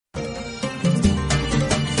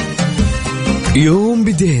يوم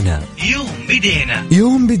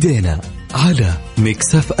بدينا على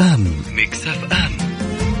ميكس اف ام.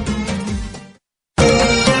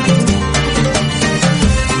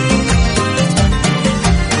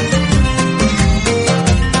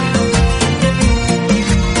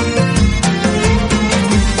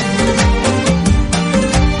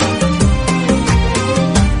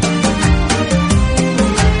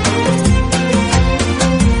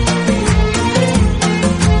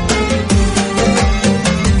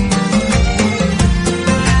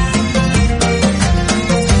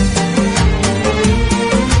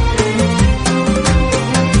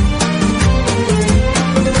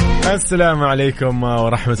 السلام عليكم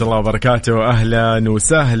ورحمة الله وبركاته. أهلا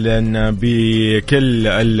وسهلا بكل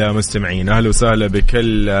المستمعين، أهلا وسهلا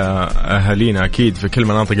بكل أهالينا أكيد في كل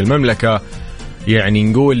مناطق المملكة. يعني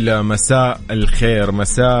نقول مساء الخير،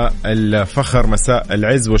 مساء الفخر، مساء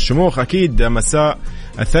العز والشموخ، أكيد مساء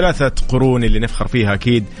الثلاثة قرون اللي نفخر فيها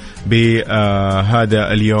أكيد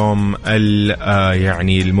بهذا اليوم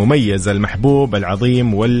يعني المميز المحبوب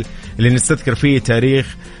العظيم واللي نستذكر فيه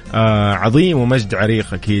تاريخ عظيم ومجد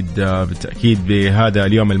عريق أكيد بالتأكيد بهذا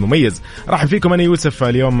اليوم المميز. رحب فيكم أنا يوسف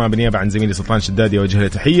اليوم بنيابة عن زميلي سلطان شدادي، وجه له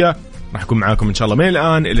تحية. راح أكون معاكم إن شاء الله من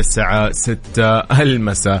الآن إلى الساعة 6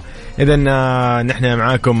 المساء. إذن نحن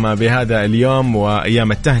معاكم بهذا اليوم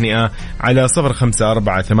وأيام التهنئة على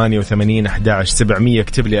 0548811700.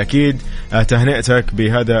 اكتب لي أكيد تهنئتك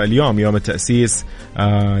بهذا اليوم، يوم التأسيس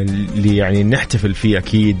اللي يعني نحتفل فيه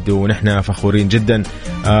أكيد ونحن فخورين جدا.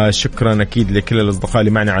 شكرا أكيد لكل الأصدقاء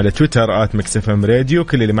اللي معنا على تويتر @mixfmradio،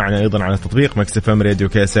 كل اللي معنا أيضا على تطبيق mixfmradio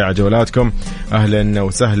كي ساعة جولاتكم. أهلا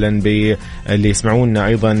وسهلا باللي يسمعونا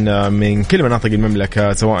أيضا من كل مناطق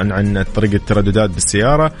المملكة، سواء عن طريق الترددات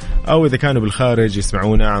بالسيارة أو إذا كانوا بالخارج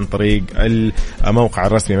يسمعونا عن طريق الموقع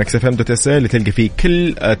الرسمي mixfm.sa اللي تلقى فيه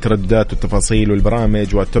كل الترددات والتفاصيل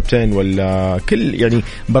والبرامج والتوب 10 وكل يعني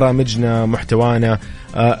برامجنا، محتوانا،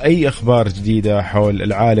 أي أخبار جديدة حول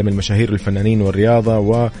العالم، المشاهير، الفنانين والرياضة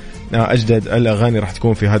وأجدد الأغاني راح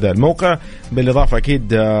تكون في هذا الموقع. بالإضافة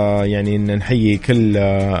أكيد يعني نحيي كل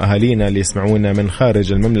أهالينا اللي يسمعونا من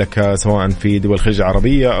خارج المملكة، سواء في دول الخليج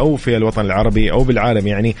العربية أو في الوطن العربي أو بالعالم.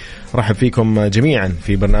 يعني رحب فيكم جميعا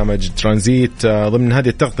في برنامج ترانزيت ضمن هذه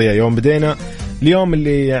التغطية. يوم بدينا اليوم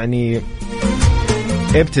اللي يعني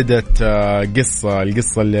ابتدت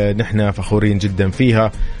القصة اللي نحن فخورين جدا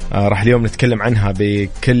فيها. راح اليوم نتكلم عنها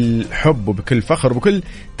بكل حب وبكل فخر وبكل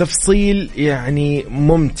تفصيل يعني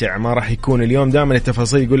ممتع. ما راح يكون اليوم دائما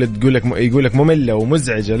التفاصيل يقول لك مملة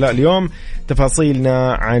ومزعجة، لا، اليوم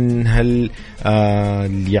تفاصيلنا عن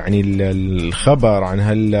يعني الخبر، عن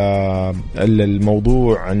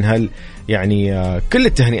الموضوع، عن يعني كل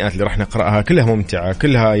التهنئات اللي راح نقرأها كلها ممتعة،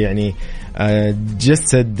 كلها يعني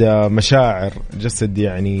جسد مشاعر، جسد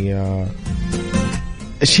يعني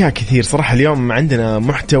أشياء كثير صراحة. اليوم عندنا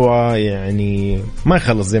محتوى يعني ما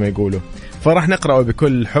يخلص زي ما يقولوا، فراح نقرأه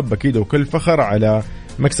بكل حب أكيد وكل فخر على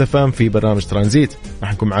ميكس اف ام في برنامج ترانزيت.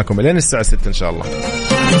 راح نكون معاكم لين الساعة 6 إن شاء الله.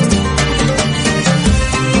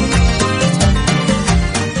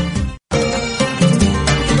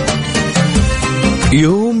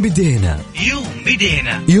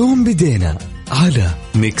 يوم بدينا على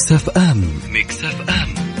ميكس اف ام.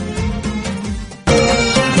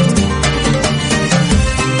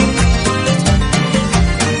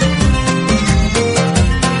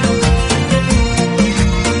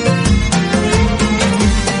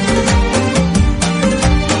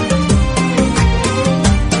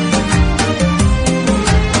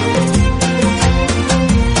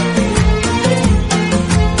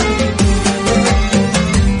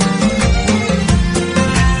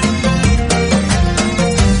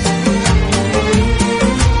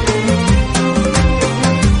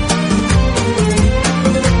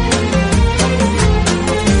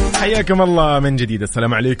 حياكم الله من جديد.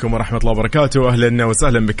 السلام عليكم ورحمة الله وبركاته. أهلا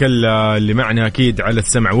وسهلا بكل اللي معنا أكيد على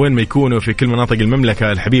السمع وين ما يكونوا في كل مناطق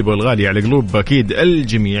المملكة الحبيبة والغالية على قلوب أكيد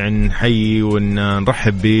الجميع. نحيي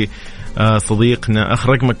ونرحب صديقنا أخ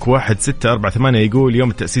رقمك 1648 يقول يوم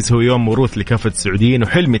التأسيس هو يوم موروث لكافة السعوديين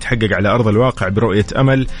وحلم يتحقق على أرض الواقع برؤية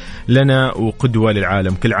أمل لنا وقدوة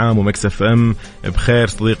للعالم. كل عام ومكس اف ام بخير.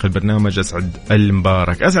 صديق البرنامج أسعد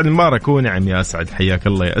المبارك. أسعد المبارك. ونعم يا أسعد، حياك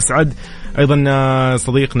الله يا أسعد. أيضا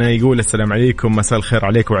صديقنا يقول السلام عليكم، مساء الخير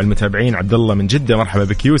عليكم وعلى المتابعين. عبد الله من جدة، مرحبا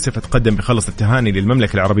بك يوسف. أتقدم بخلص التهاني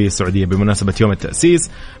للمملكة العربية السعودية بمناسبة يوم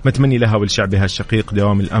التأسيس، متمني لها ولشعبها الشقيق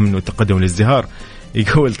دوام الأمن والتقدم والازدهار.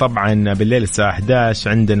 يقول طبعا بالليل الساعة 11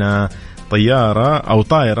 عندنا طيارة أو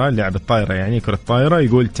طائرة، لعبة طائرة يعني كرة طائرة.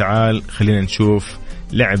 يقول تعال خلينا نشوف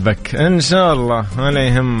لعبك إن شاء الله، ولا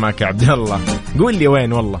يهمك يا عبد الله. قول لي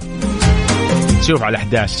وين والله. شوف على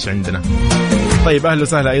 11 عندنا. طيب أهلا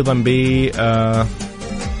وسهلا أيضا ب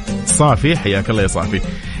صافي، حياك الله يا صافي.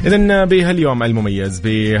 إذن بهاليوم المميز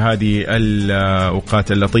بهذه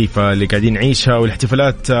الأوقات اللطيفة اللي قاعدين نعيشها،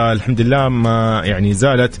 والاحتفالات الحمد لله ما يعني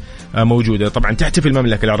زالت موجودة. طبعا تحتفل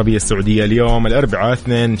المملكة العربية السعودية اليوم الأربعاء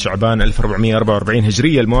 2 شعبان 1444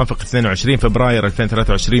 هجرية الموافق 22 فبراير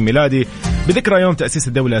 2023 ميلادي بذكرى يوم تأسيس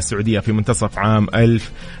الدولة السعودية في منتصف عام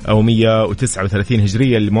 1139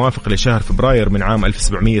 هجرية الموافق لشهر فبراير من عام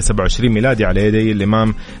 1727 ميلادي على يدي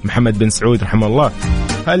الإمام محمد بن سعود رحمه الله.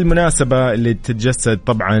 هالمناسبة اللي تتجسد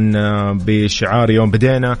طبعا بشعار يوم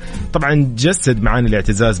بدينا، طبعا تجسد معاني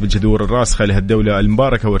الاعتزاز بالجذور الراسخة لهالدولة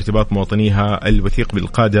المباركة وارتباط مواطنيها الوثيق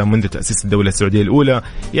بالقادة منذ تأسيس الدولة السعودية الأولى،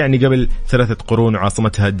 يعني قبل 3 قرون،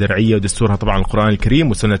 وعاصمتها الدرعية ودستورها طبعا القرآن الكريم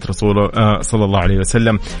وسنة رسوله صلى الله عليه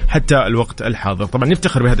وسلم حتى الوقت الحاضر. طبعا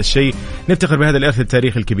نفتخر بهذا الشيء، نفتخر بهذا الإرث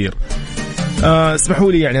التاريخي الكبير.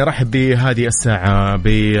 اسمحوا لي يعني رحب بهذه الساعة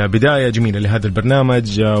ببداية جميلة لهذا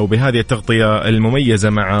البرنامج وبهذه التغطية المميزة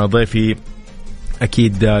مع ضيفي.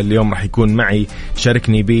 أكيد اليوم راح يكون معي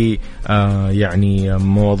شاركني ب يعني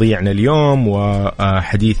مواضيعنا اليوم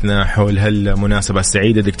وحديثنا حول هالمناسبة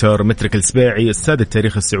السعيدة. دكتور مترك السبيعي، أستاذ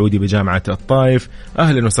التاريخ السعودي بجامعة الطائف،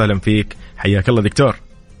 أهلا وسهلا فيك، حياك الله دكتور.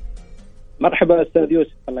 مرحبا أستاذ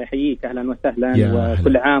يوسف، الله يحييك، أهلا وسهلا،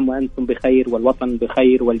 وكل عام وأنتم بخير والوطن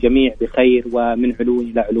بخير والجميع بخير ومن علو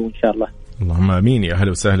إلى علو إن شاء الله. اللهم آمين، يا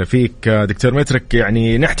أهلا وسهلا فيك دكتور مترك.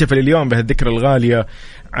 يعني نحتفل اليوم بهالذكرى الغالية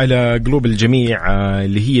على قلوب الجميع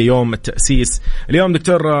اللي هي يوم التأسيس. اليوم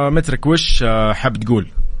دكتور مترك وش حاب تقول؟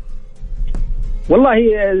 والله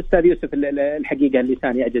أستاذ يوسف الحقيقة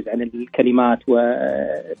اللسان يعجز عن الكلمات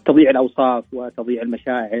وتضيع الأوصاف وتضيع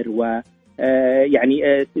المشاعر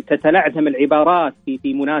يعني تتلعثم العبارات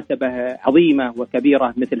في مناسبة عظيمة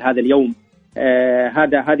وكبيرة مثل هذا اليوم.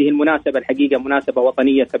 هذه المناسبة الحقيقة مناسبة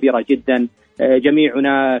وطنية كبيرة جدا،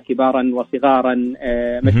 جميعنا كبارا وصغارا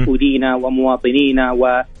مسؤولين ومواطنين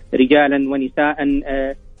ورجالا ونساء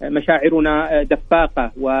مشاعرنا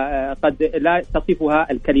دفاقة وقد لا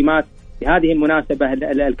تصفها الكلمات في هذه المناسبة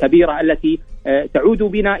الكبيرة التي تعود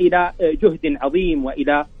بنا إلى جهد عظيم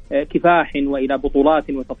وإلى كفاح وإلى بطولات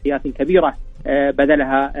وتضحيات كبيرة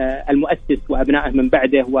بذلها المؤسس وأبنائه من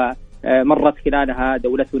بعده، ومرت خلالها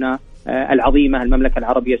دولتنا العظيمة المملكة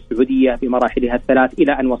العربية السعودية بمراحلها الثلاث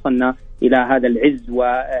إلى أن وصلنا إلى هذا العز.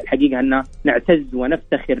 والحقيقة أن نعتز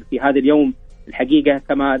ونفتخر في هذا اليوم الحقيقة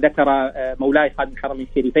كما ذكر مولاي خادم الحرمين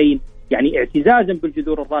الشريفين، يعني اعتزازا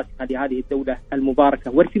بالجذور الراسخة لهذه الدولة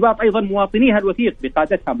المباركة وارتباط أيضا مواطنيها الوثيق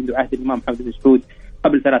بقادتها منذ عهد الإمام محمد بن سعود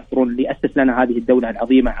قبل 3 قرون اللي أسس لنا هذه الدولة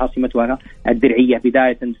العظيمة، عاصمتها الدرعية،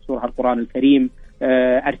 بداية دستورها القرآن الكريم،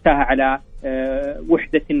 أرساها على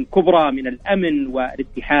وحدة كبرى من الأمن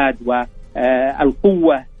والاتحاد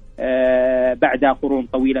والقوة بعد قرون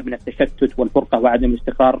طويلة من التشتت والفرقة وعدم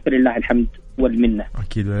الاستقرار، فلله الحمد والمنة.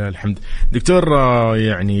 أكيد لله الحمد. دكتور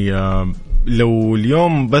يعني لو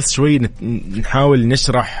اليوم بس شوي نحاول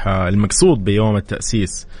نشرح المقصود بيوم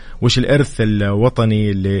التأسيس، وش الإرث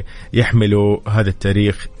الوطني اللي يحمله هذا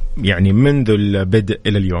التاريخ يعني منذ البدء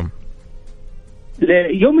إلى اليوم؟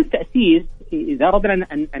 يوم التأسيس إذا أردنا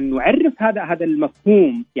أن نعرف هذا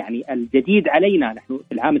المفهوم يعني الجديد علينا، نحن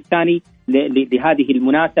في العام الثاني لهذه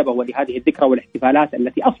المناسبة ولهذه الذكرى والاحتفالات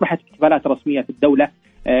التي أصبحت احتفالات رسمية في الدولة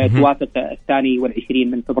توافق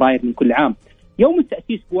 22 من فبراير من كل عام. يوم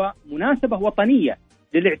التأسيس هو مناسبة وطنية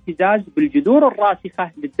للاعتزاز بالجذور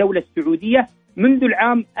الراسخة للدولة السعودية منذ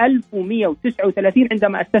العام 1139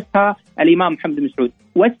 عندما أسسها الإمام محمد بن سعود،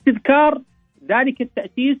 واستذكار ذلك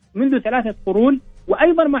التأسيس منذ 3 قرون،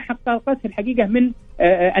 وأيضا ما حققته الحقيقة من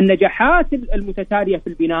النجاحات المتتالية في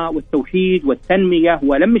البناء والتوحيد والتنمية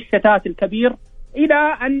ولم الشتات الكبير،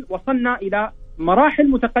 إلى أن وصلنا إلى مراحل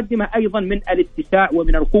متقدمة أيضا من الاتساع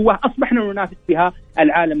ومن القوة أصبحنا ننافس بها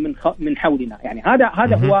العالم من حولنا. يعني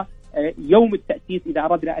هذا هو يوم التأسيس. إذا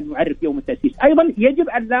أردنا أن نعرف يوم التأسيس أيضا يجب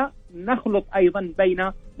أن لا نخلط أيضا بين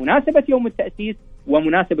مناسبة يوم التأسيس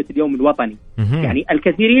ومناسبة اليوم الوطني. يعني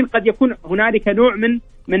الكثيرين قد يكون هنالك نوع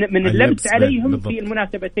من اللبس عليهم في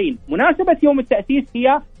المناسبتين. مناسبة يوم التأسيس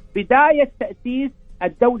هي بداية تأسيس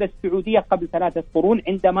الدولة السعودية قبل 3 قرون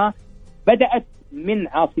عندما بدأت من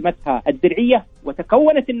عاصمتها الدرعية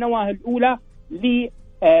وتكونت النواة الأولى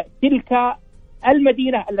لتلك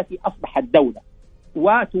المدينة التي أصبحت دولة،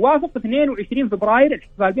 وتوافق 22 فبراير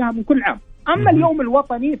الاحتفال بها من كل عام. أما اليوم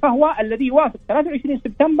الوطني فهو الذي يوافق 23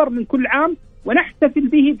 سبتمبر من كل عام، ونحتفل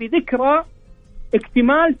به بذكرى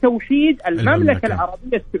اكتمال توحيد المملكة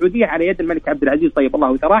العربية السعودية على يد الملك عبد العزيز طيب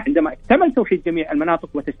الله ثراه، عندما اكتمل توحيد جميع المناطق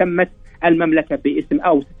وتسمت المملكة باسم،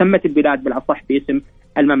 أو تسمت البلاد بالأصح باسم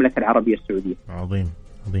المملكة العربية السعودية. عظيم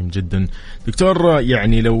عظيم جدا دكتور.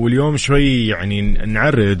 يعني لو اليوم شوي يعني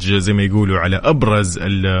نعرج زي ما يقولوا على أبرز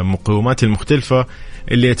المقومات المختلفة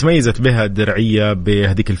اللي تميزت بها الدرعية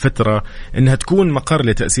بهذيك الفترة إنها تكون مقر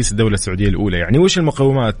لتأسيس الدولة السعودية الأولى، يعني وش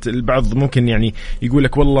المقومات؟ البعض ممكن يعني يقول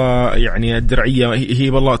لك والله يعني الدرعية هي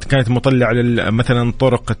والله كانت مطلعة على مثلا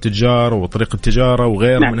طرق التجار وطريق التجارة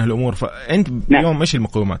وغيره من هالأمور، فأنت اليوم إيش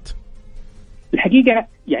المقومات؟ الحقيقة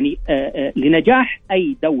يعني لنجاح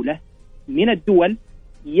أي دولة من الدول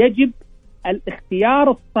يجب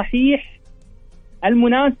الاختيار الصحيح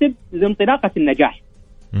المناسب لانطلاقة النجاح.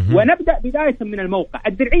 ونبدأ بداية من الموقع.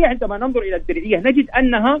 الدرعية عندما ننظر إلى الدرعية نجد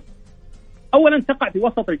أنها أولا تقع في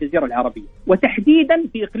وسط الجزيرة العربية، وتحديدا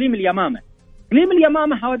في إقليم اليمامة. إقليم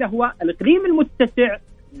اليمامة هذا هو الإقليم المتسع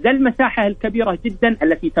ذا المساحة الكبيرة جدا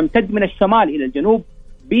التي تمتد من الشمال إلى الجنوب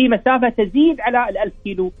بمسافة تزيد على 1000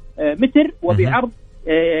 كيلو متر، وبعرض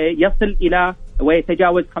يصل إلى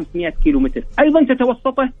ويتجاوز 500 كيلو متر. أيضا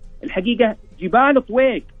تتوسطه الحقيقة جبال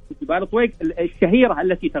طويق، جبال طويق الشهيرة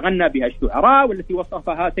التي تغنى بها الشعراء والتي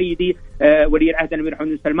وصفها سيدي ولي العهد الأمير حمد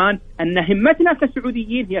بن سلمان أن همتنا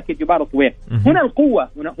كسعوديين هي كجبال طويق. هنا القوة،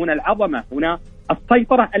 هنا العظمة، هنا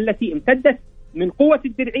السيطرة التي امتدت من قوة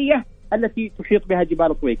الدرعية التي تحيط بها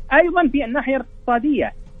جبال طويق. أيضا في الناحية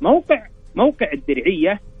الاقتصادية موقع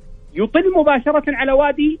الدرعية يطل مباشرة على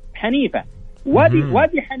وادي حنيفة.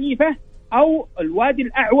 وادي حنيفة أو الوادي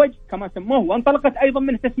الأعوج كما سموه، وانطلقت أيضا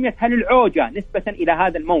من تسمية هل العوجة نسبة إلى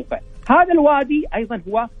هذا الموقع. هذا الوادي أيضا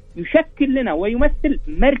هو يشكل لنا ويمثل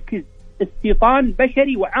مركز استيطان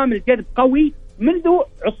بشري وعامل جذب قوي منذ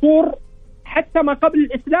عصور حتى ما قبل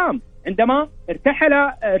الإسلام، عندما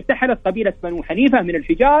ارتحلت قبيلة بنو حنيفة من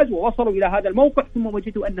الحجاز ووصلوا إلى هذا الموقع، ثم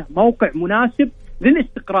وجدوا أنه موقع مناسب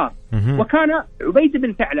للاستقرار. وكان عبيد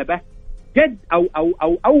بن ثعلبة جد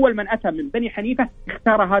أو أول من أتى من بني حنيفة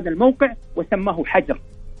اختار هذا الموقع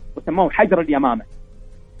وسماه حجر اليمامة.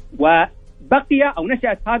 وبقي أو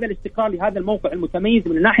نشأت هذا الاستقرار لهذا الموقع المتميز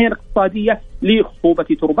من الناحية الاقتصادية لخصوبة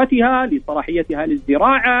تربتها، لصلاحيتها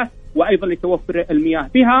للزراعة، وأيضا لتوفر المياه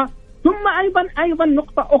بها. ثم أيضا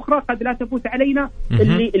نقطة أخرى قد لا تفوت علينا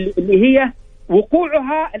اللي هي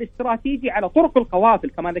وقوعها الاستراتيجي على طرق القوافل.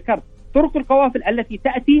 كما ذكرت طرق القوافل التي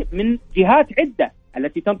تأتي من جهات عدة،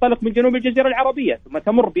 التي تنطلق من جنوب الجزيرة العربية ثم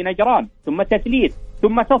تمر بنجران ثم تثليث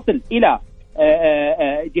ثم تصل إلى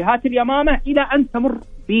جهات اليمامة إلى أن تمر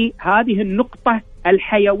بهذه النقطة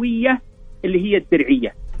الحيوية اللي هي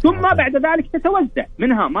الدرعية. ثم بعد ذلك تتوزع،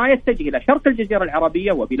 منها ما يتجه إلى شرق الجزيرة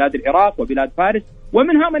العربية وبلاد العراق وبلاد فارس،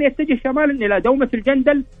 ومنها من يتجه شمالا إلى دومة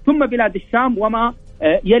الجندل ثم بلاد الشام وما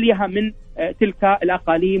يليها من تلك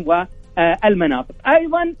الأقاليم والمناطق.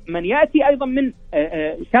 أيضا من يأتي أيضا من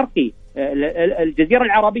شرقي الجزيرة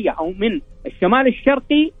العربية أو من الشمال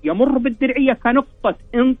الشرقي يمر بالدرعية كنقطة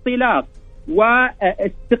انطلاق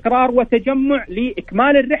واستقرار وتجمع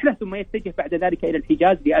لإكمال الرحلة، ثم يتجه بعد ذلك إلى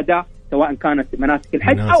الحجاز لأداء سواء كانت مناسك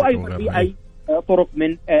الحج أو أيضا في أي طرق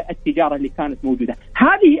من التجارة اللي كانت موجودة.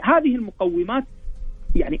 هذه المقومات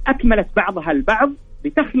يعني أكملت بعضها البعض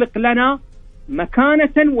لتخلق لنا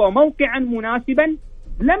مكانة وموقعا مناسبا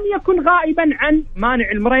لم يكن غائبا عن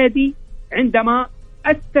مانع المريدي عندما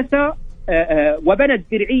أسس وبنى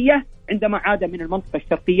الدرعية عندما عاد من المنطقة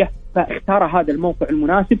الشرقية، فاختار هذا الموقع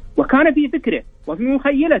المناسب وكان في فكره وفي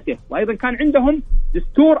مخيلته، وأيضا كان عندهم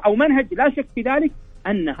دستور أو منهج لا شك في ذلك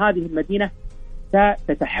أن هذه المدينة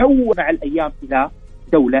ستتحول مع الأيام إلى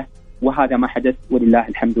دولة، وهذا ما حدث ولله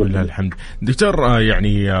الحمد. ولله الحمد. دكتور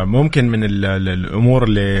يعني ممكن من الأمور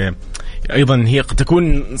اللي أيضا هي قد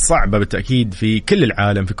تكون صعبة بالتأكيد في كل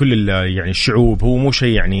العالم في كل يعني الشعوب، هو مو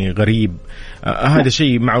شيء يعني غريب، هذا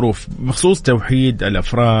شيء معروف بخصوص توحيد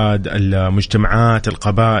الأفراد، المجتمعات،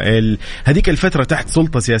 القبائل. هذيك الفترة تحت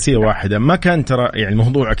سلطة سياسية واحدة، ما كان ترى يعني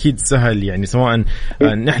الموضوع أكيد سهل، يعني سواء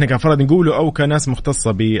نحن كأفراد نقوله أو كناس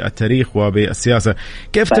مختصة بالتاريخ وبالسياسة.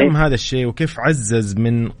 كيف تم هذا الشيء وكيف عزز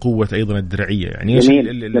من قوة أيضا الدرعية؟ يعني إيش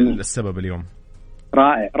السبب اليوم؟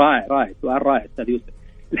 رائع سؤال رائع أستاذ يوسف.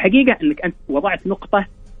 الحقيقة أنك أنت وضعت نقطة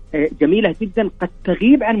جميلة جدا قد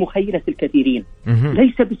تغيب عن مخيلة الكثيرين.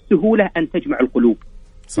 ليس بالسهولة أن تجمع القلوب،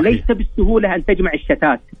 صحيح. ليس بالسهولة أن تجمع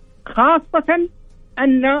الشتات، خاصة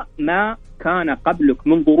أن ما كان قبلك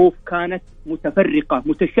من ظروف كانت متفرقة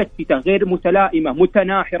متشتتة غير متلائمة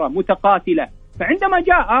متناحرة متقاتلة. فعندما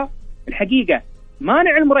جاء الحقيقة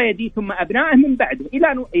مانع المريدي ثم أبنائه من بعده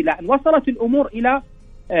إلى أن وصلت الأمور إلى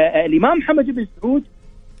الإمام محمد بن سعود،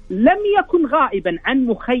 لم يكن غائبا عن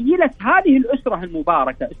مخيلة هذه الأسرة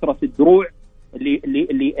المباركة، أسرة الدروع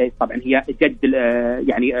اللي طبعا هي جد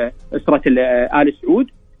يعني أسرة آل سعود،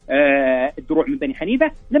 الدروع من بني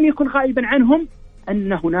حنيفة. لم يكن غائبا عنهم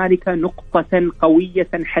أن هنالك نقطة قوية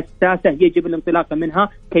حساسة يجب الانطلاق منها،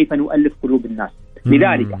 كيف نؤلف قلوب الناس.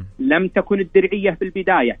 لذلك لم تكن الدرعية في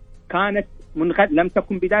البداية كانت لم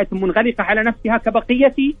تكن بداية منغلقة على نفسها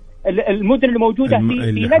كبقية المدن الموجودة في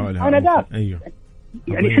نجد آنذاك.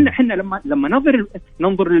 يعني احنا لما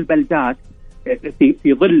ننظر للبلدات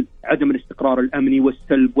في ظل عدم الاستقرار الأمني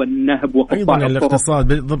والسلب والنهب أيضا الاقتصاد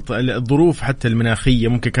بالضبط، الظروف حتى المناخية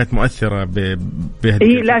ممكن كانت مؤثرة بهذه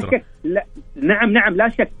لا شك. نعم لا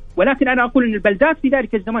شك، ولكن أنا أقول أن البلدات في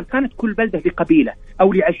ذلك الزمان كانت كل بلدة لقبيلة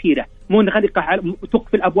أو لعشيرة منغلقة،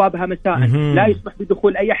 تقفل أبوابها مساء، لا يسمح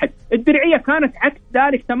بدخول أي أحد. الدرعية كانت عكس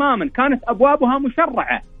ذلك تماما، كانت أبوابها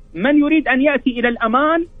مشرعة، من يريد أن يأتي إلى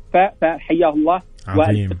الأمان فحياه الله،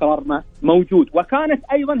 والاستقرار موجود. وكانت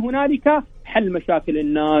أيضا هنالك حل مشاكل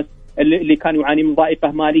الناس اللي كانوا يعاني من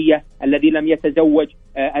ضائقة مالية، الذي لم يتزوج،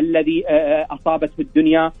 الذي أصابته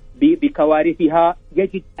الدنيا بكوارثها،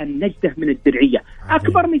 يجد النجدة من الدرعية.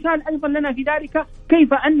 أكبر مثال أيضا لنا في ذلك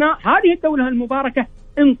كيف أن هذه الدولة المباركة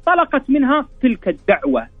انطلقت منها تلك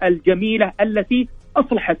الدعوة الجميلة التي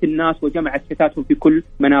أصلحت الناس وجمعت شتاتهم في كل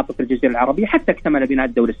مناطق الجزيرة العربية حتى اكتمل بناء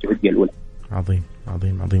الدولة السعودية الأولى. عظيم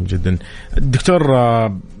عظيم عظيم جدا دكتور.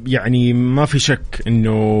 يعني ما في شك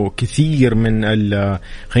انه كثير من خلينا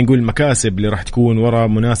نقول المكاسب اللي راح تكون وراء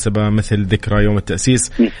مناسبة مثل ذكرى يوم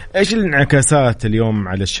التأسيس، ايش الانعكاسات اليوم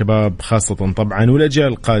على الشباب خاصة طبعا والاجيال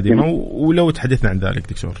القادمة، ولو تحدثنا عن ذلك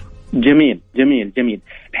دكتور. جميل.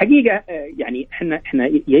 الحقيقة يعني احنا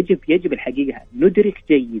يجب الحقيقة ندرك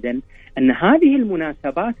جيدا ان هذه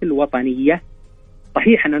المناسبات الوطنية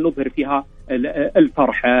صحيح أن نظهر فيها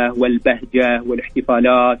الفرحة والبهجة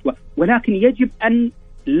والاحتفالات، ولكن يجب أن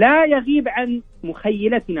لا يغيب عن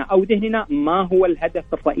مخيلتنا أو ذهننا ما هو الهدف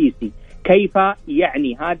الرئيسي، كيف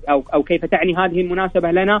يعني أو كيف تعني هذه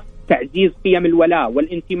المناسبة لنا تعزيز قيم الولاء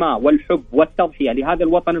والانتماء والحب والتضحية لهذا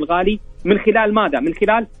الوطن الغالي، من خلال ماذا؟ من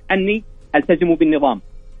خلال أني ألتزم بالنظام،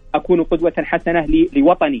 أكون قدوة حسنة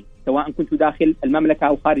لوطني سواء كنت داخل المملكة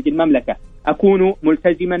أو خارج المملكة، أكون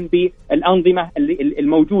ملتزما بالأنظمة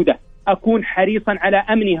الموجودة، أكون حريصا على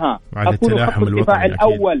أمنها، أكون خط الدفاع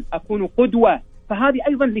الأول، أكون قدوة. فهذه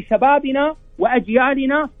أيضا لشبابنا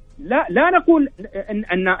وأجيالنا. لا نقول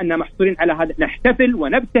أن محصورين على هذا، نحتفل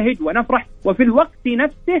ونبتهج ونفرح، وفي الوقت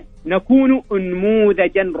نفسه نكون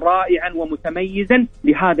نموذجا رائعا ومتميزا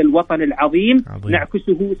لهذا الوطن العظيم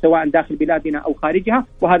نعكسه سواء داخل بلادنا أو خارجها.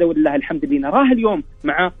 وهذا ولله الحمد اللي نراه اليوم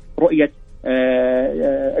مع رؤية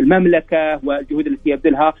المملكة والجهود التي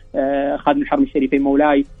يبذلها خادم الحرم الشريفين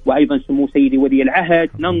مولاي وأيضا سمو سيدي ولي العهد.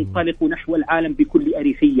 ننطلق نحو العالم بكل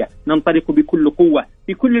أريحية، ننطلق بكل قوة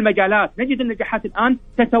في كل المجالات. نجد النجاحات الآن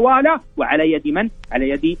تتوالى، وعلى يد من؟ على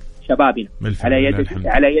يد شبابنا،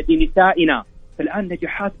 على يد نسائنا. فالآن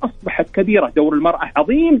نجاحات أصبحت كبيرة، دور المرأة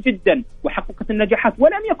عظيم جدا وحققت النجاحات،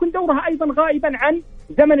 ولم يكن دورها أيضا غائبا عن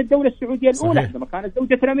زمن الدولة السعودية الأولى عندما كانت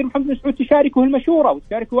زوجة الأمير محمد بن سعود تشاركه المشورة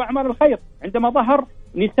وتشاركه أعمال الخير، عندما ظهر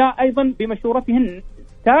نساء أيضا بمشورتهن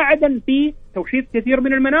ساعدا في توحيد كثير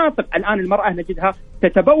من المناطق. الآن المرأة نجدها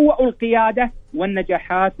تتبوأ القيادة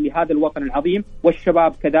والنجاحات لهذا الوطن العظيم،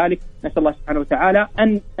 والشباب كذلك. نسأل الله سبحانه وتعالى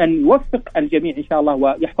أن يوفق الجميع إن شاء الله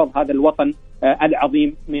ويحفظ هذا الوطن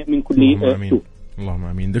العظيم من كل سوء. اللهم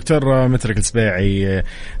آمين. دكتور مترك السبيعي،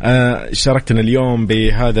 شاركتنا اليوم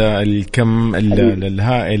بهذا الكم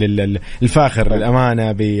الهائل الفاخر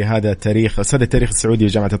الأمانة بهذا التاريخ، سد التاريخ السعودي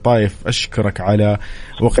وجامعة الطائف. أشكرك على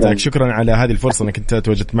وقتك، شكرا على هذه الفرصة أنك أنت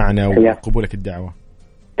تواجدت معنا وقبولك الدعوة.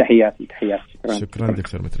 تحياتي. شكرا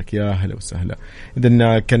دكتور مترك، يا هلا وسهلا.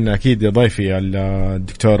 إذن كان أكيد ضيفي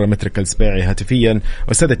الدكتور مترك السبيعي هاتفيا،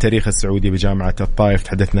 أستاذ التاريخ السعودي بجامعة الطائف.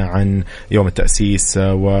 تحدثنا عن يوم التأسيس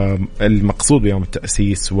والمقصود بيوم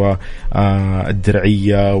التأسيس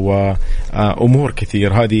والدرعية وأمور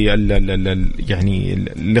كثير. هذه يعني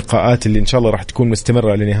اللقاءات اللي إن شاء الله راح تكون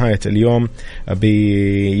مستمرة لنهاية اليوم،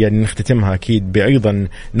 يعني نختتمها أكيد بأيضا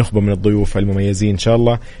نخبة من الضيوف المميزين إن شاء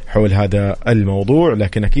الله حول هذا الموضوع.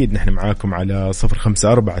 لكن أكيد نحن معاكم على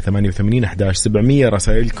 0548811700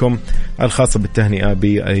 رسائلكم الخاصة بالتهنئة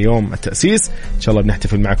بيوم التأسيس. إن شاء الله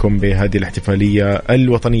بنحتفل معكم بهذه الاحتفالية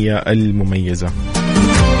الوطنية المميزة.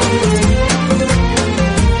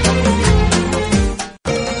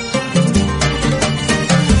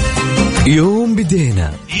 يوم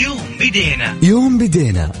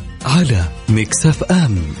بدينا على ميكس اف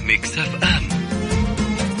ام.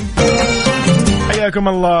 حياكم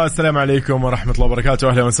الله، السلام عليكم ورحمة الله وبركاته.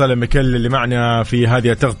 أهلا وسهلا بكل اللي معنا في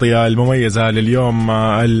هذه التغطية المميزة لليوم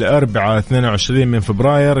الأربعاء 22 من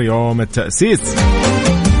فبراير يوم التأسيس.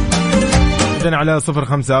 إذن على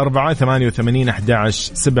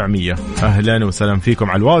 0548811700. أهلا وسهلا فيكم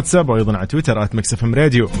على الواتساب وأيضا على تويتر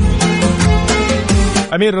 @mixfmradio.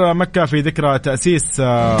 أمير مكة في ذكرى تأسيس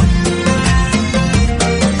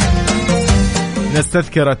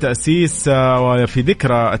نستذكر التأسيس، وفي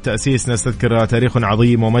ذكرى التأسيس نستذكر تاريخ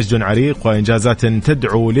عظيم ومجد عريق وإنجازات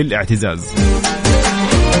تدعو للاعتزاز.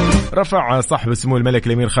 رفع صاحب السمو الملك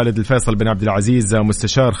الأمير خالد الفيصل بن عبد العزيز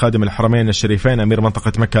مستشار خادم الحرمين الشريفين أمير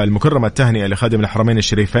منطقة مكة المكرمة التهنئة لخادم الحرمين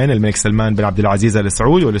الشريفين الملك سلمان بن عبد العزيز آل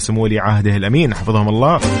سعود ولسمو ولي عهده الأمين حفظهم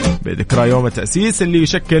الله بذكرى يوم التأسيس اللي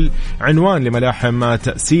يشكل عنوان لملاحم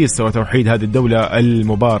تأسيس وتوحيد هذه الدولة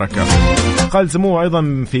المباركة. قال سموه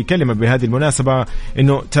أيضا في كلمة بهذه المناسبة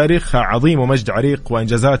إنه تاريخ عظيم ومجد عريق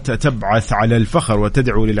وإنجازات تبعث على الفخر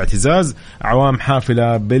وتدعو للاعتزاز، أعوام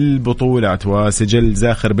حافلة بالبطولات وسجل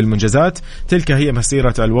زاخر بالمنجزات، تلك هي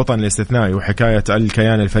مسيرة الوطن الاستثنائي وحكاية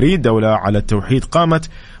الكيان الفريد، دولة على التوحيد قامت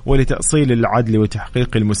ولتأصيل العدل وتحقيق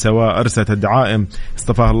المساواة أرست الدعائم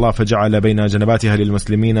اصطفاها الله فجعل بين جنباتها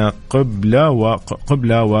للمسلمين قبلة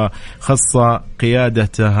وخص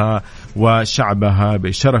قيادتها وشعبها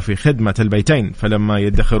بشرف خدمة البيتين، فلما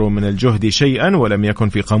يدخروا من الجهد شيئا ولم يكن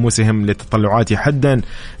في قاموسهم للتطلعات حدا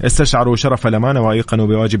استشعروا شرف الأمانة وأيقنوا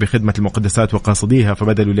بواجب خدمة المقدسات وقاصديها،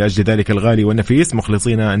 فبذلوا لأجل ذلك الغالي والنفيس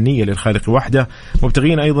مخلصين النية للخالق وحده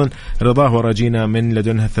مبتغين أيضا رضاه وراجين من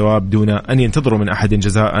لدنها الثواب دون أن ينتظروا من أحد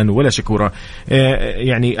جزاء ولا شكورا.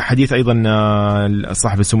 يعني حديث أيضا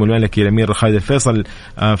صاحب السمو الملكي الأمير خالد الفيصل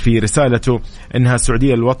في رسالته إنها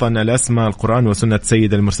السعودية الوطن الأسمى، القرآن وسنة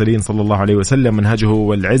سيد المرسلين صلى الله عليه وسلم، منهجه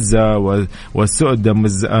والعزة والسؤد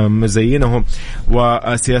مزينه،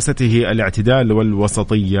 وسياسته الاعتدال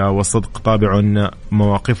والوسطية والصدق طابع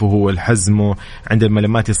مواقفه والحزم عند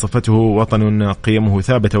الملمات صفته، وطن قيمه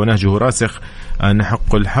ثابتة ونهجه راسخ،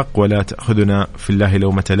 نحق الحق ولا تأخذنا في الله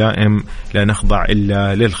لومة لائم، لا نخضع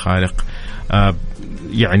إلا للخالق.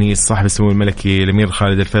 يعني صاحب السمو الملكي الأمير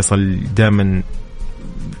خالد الفيصل دائما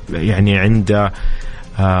يعني عنده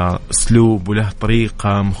أسلوب وله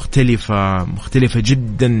طريقة مختلفة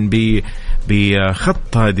جدا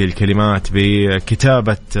بخط هذه الكلمات،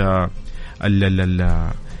 بكتابة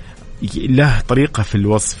له طريقة في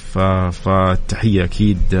الوصف. فتحية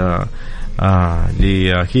أكيد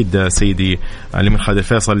لأكيد سيدي الأمير خالد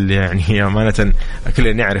الفيصل، يعني أمانة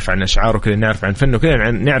كلنا نعرف عن أشعاره، كلنا نعرف عن فنه،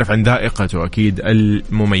 كلنا نعرف عن ذائقته أكيد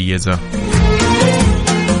المميزة.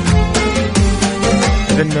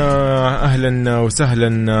 إذن أهلا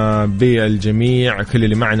وسهلا بالجميع، كل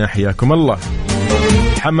اللي معنا حياكم الله.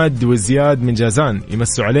 حمد وزياد من جازان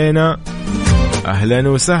يمسوا علينا، أهلا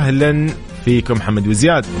وسهلا فيكم حمد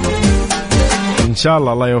وزياد، إن شاء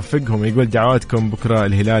الله يوفقهم. يقول دعواتكم بكرة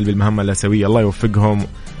الهلال بالمهمة الأسيوية، الله يوفقهم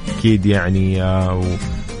أكيد يعني، وإن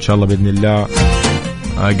شاء الله بإذن الله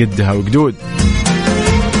قدها وقدود.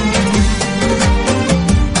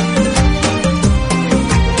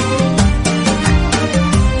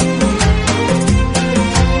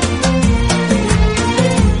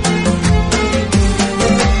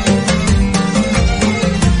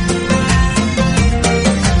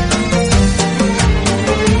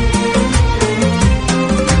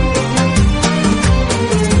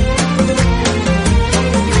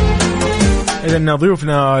 إذن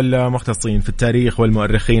ضيوفنا المختصين في التاريخ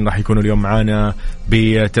والمؤرخين راح يكونوا اليوم معنا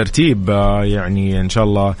بترتيب، يعني إن شاء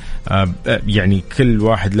الله يعني كل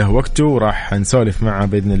واحد له وقته، وراح نسولف معه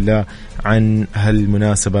بإذن الله عن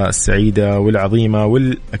هالمناسبة السعيدة والعظيمة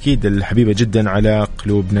والأكيد الحبيبة جدا على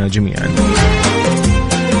قلوبنا جميعا.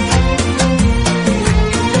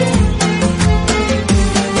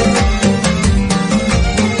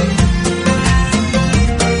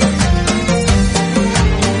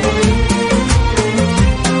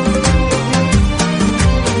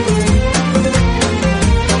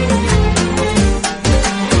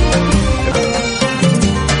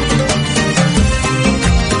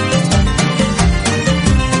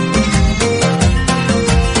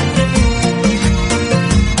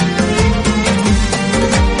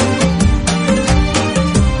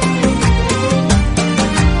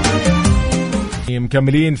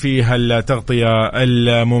 مكملين في هالتغطية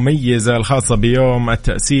المميزة الخاصة بيوم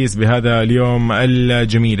التأسيس، بهذا اليوم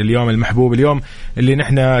الجميل، اليوم المحبوب، اليوم اللي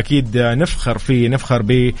نحن أكيد نفخر فيه، نفخر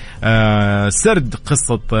بسرد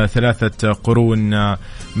قصة 3 قرون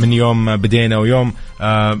من يوم بدينا ويوم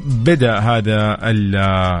بدأ هذا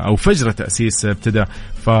أو فجر التأسيس ابتدأ.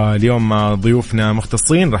 فاليوم ضيوفنا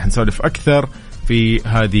مختصين، راح نسولف أكثر في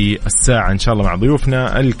هذه الساعة إن شاء الله مع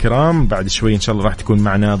ضيوفنا الكرام. بعد شوي إن شاء الله راح تكون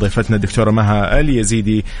معنا ضيفتنا الدكتورة مها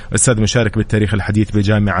اليزيدي، أستاذ مشارك بالتاريخ الحديث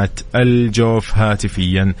بجامعة الجوف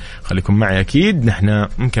هاتفيا. خليكم معي أكيد، نحن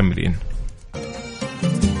مكملين.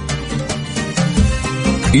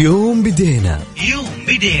 يوم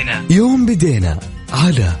بدينا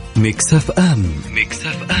على ميكس اف ام.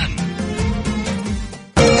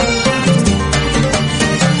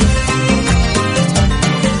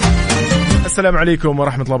 السلام عليكم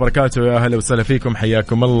ورحمة الله وبركاته. يا هلا وسهلا فيكم،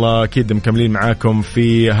 حياكم الله. أكيد مكملين معاكم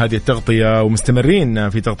في هذه التغطية ومستمرين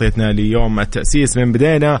في تغطيتنا ليوم التأسيس. من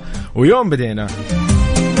بدينا ويوم بدينا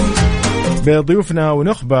بضيوفنا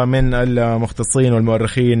ونخبة من المختصين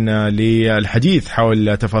والمؤرخين للحديث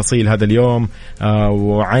حول تفاصيل هذا اليوم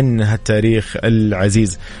وعن هالتاريخ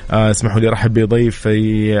العزيز. اسمحوا لي رحب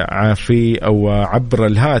بضيفي في أو عبر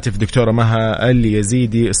الهاتف دكتورة مها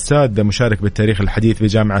اليزيدي، أستاذ مشارك بالتاريخ الحديث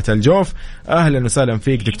بجامعة الجوف. أهلا وسهلا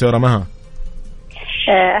فيك دكتورة مها.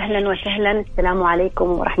 أهلا وسهلا، السلام عليكم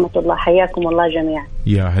ورحمة الله، حياكم الله جميعا.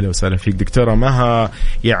 يا هلا وسهلا فيك دكتورة مها.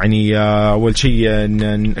 يعني أول شيء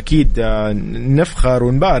أكيد نفخر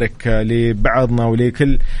ونبارك لبعضنا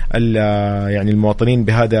ولكل يعني المواطنين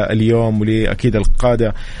بهذا اليوم، ولأكيد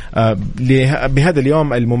القادة بهذا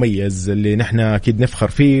اليوم المميز اللي نحن أكيد نفخر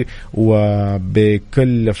فيه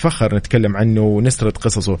وبكل فخر نتكلم عنه ونسرد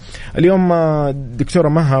قصصه. اليوم دكتورة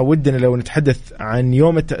مها ودنا لو نتحدث عن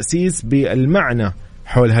يوم التأسيس بالمعنى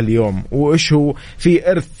حول هاليوم، وإيش هو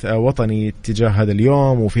في إرث وطني تجاه هذا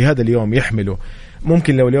اليوم وفي هذا اليوم يحمله.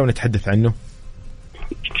 ممكن لو اليوم نتحدث عنه؟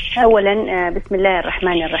 أولا بسم الله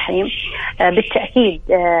الرحمن الرحيم. بالتأكيد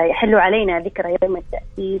يحل علينا ذكرى يوم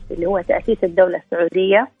التأسيس اللي هو تأسيس الدولة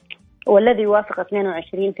السعودية، والذي يوافق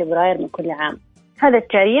 22 فبراير من كل عام. هذا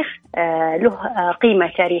التاريخ له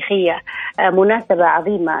قيمة تاريخية، مناسبة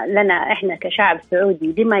عظيمة لنا إحنا كشعب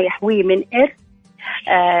سعودي لما يحويه من إرث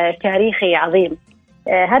تاريخي عظيم.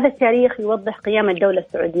 هذا التاريخ يوضح قيام الدولة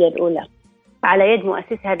السعودية الأولى على يد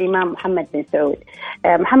مؤسسها الإمام محمد بن سعود.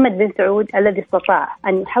 محمد بن سعود الذي استطاع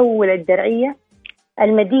أن يحول الدرعية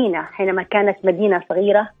المدينة حينما كانت مدينة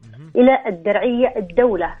صغيرة إلى الدرعية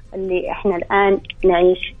الدولة اللي إحنا الآن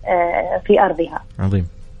نعيش في أرضها. عظيم.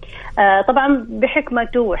 طبعا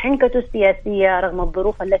بحكمته وحنكته السياسية رغم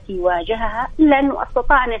الظروف التي واجهها، إلا أنه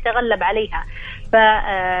استطاع أن يتغلب عليها.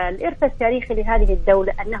 فالإرث التاريخي لهذه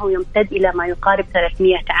الدولة أنه يمتد إلى ما يقارب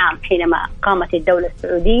 300 عام حينما قامت الدولة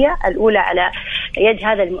السعودية الأولى على يد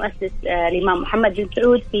هذا المؤسس الإمام محمد بن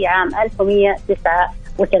سعود في عام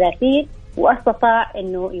 1139، واستطاع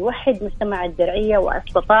أنه يوحد مجتمع الدرعية،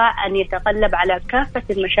 واستطاع أن يتغلب على كافة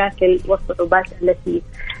المشاكل والصعوبات التي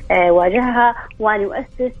واجهها، وأن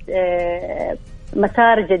يؤسس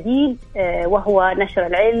مسار جديد وهو نشر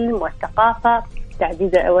العلم والثقافة،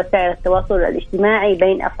 تعزيز وسائل التواصل الاجتماعي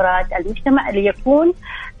بين أفراد المجتمع، ليكون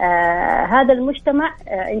هذا المجتمع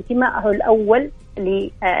انتمائه الأول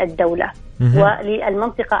للدولة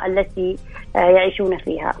وللمنطقة التي يعيشون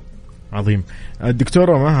فيها. عظيم.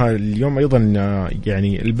 الدكتورة مها، اليوم أيضا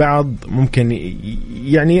يعني البعض ممكن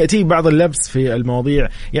يعني يأتي بعض اللبس في المواضيع،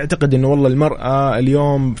 يعتقد أنه والله المرأة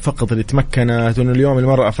اليوم فقط اللي تمكنت، وأنه اليوم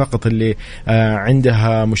المرأة فقط اللي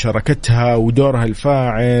عندها مشاركتها ودورها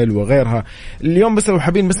الفاعل وغيرها. اليوم بس لو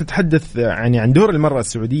حابين بس نتحدث يعني عن دور المرأة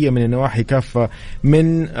السعودية من النواحي كافة،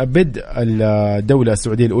 من بدء الدولة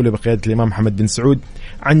السعودية الأولى بقيادة الإمام محمد بن سعود،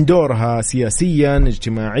 عن دورها سياسيا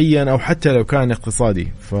اجتماعيا أو حتى لو كان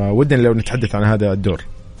اقتصادي. فودنا لو نتحدث عن هذا الدور.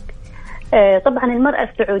 طبعا المرأة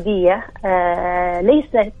السعودية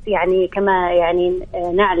ليست يعني كما يعني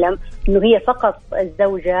نعلم أنه هي فقط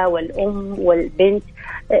الزوجة والأم والبنت.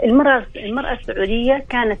 المرأة السعودية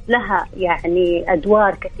كانت لها يعني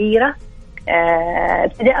أدوار كثيرة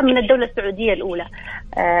ابتداء من الدولة السعودية الأولى.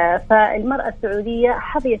 فالمرأة السعودية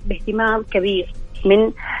حظيت باهتمام كبير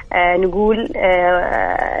من نقول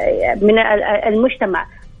من المجتمع.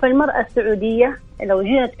 فالمرأة السعودية لو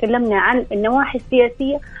جينا تكلمنا عن النواحي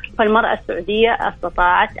السياسية، فالمرأة السعودية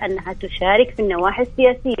استطاعت أنها تشارك في النواحي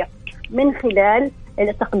السياسية من خلال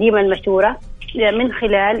تقديم المشورة، من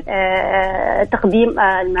خلال تقديم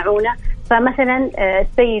المعونة. فمثلا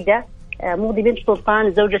السيدة موضي بنت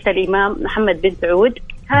سلطان زوجة الإمام محمد بن سعود،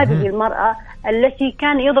 هذه المرأة التي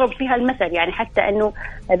كان يضرب فيها المثل، يعني حتى أنه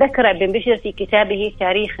ذكر ابن بشر في كتابه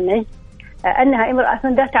تاريخ نجد أنها امرأة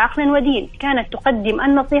ذات عقل ودين، كانت تقدم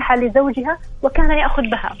النصيحة لزوجها وكان يأخذ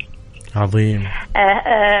بها. عظيم.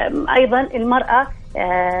 أيضا المرأة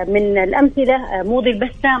من الأمثلة موضي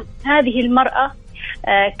البسام، هذه المرأة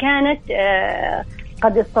كانت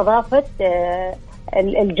قد استضافت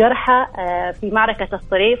الجرحى في معركة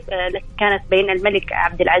الصريف التي كانت بين الملك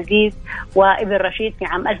عبد العزيز وابن رشيد في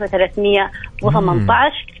عام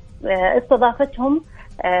 1318. استضافتهم.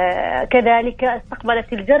 كذلك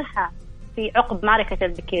استقبلت الجرحى في عقب معركة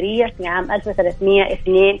البكيرية في عام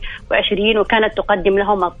 1322، وكانت تقدم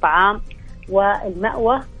لهم الطعام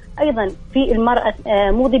والمأوى. أيضا في المرأة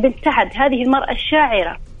موضي بنت سعد، هذه المرأة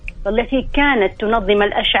الشاعرة والتي كانت تنظم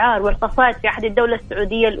الأشعار والقصائد في عهد الدولة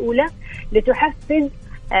السعودية الأولى لتحفز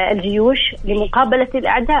الجيوش لمقابلة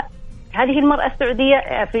الأعداء. هذه المرأة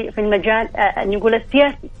السعودية في المجال نقول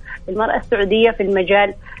السياسي المرأة السعودية في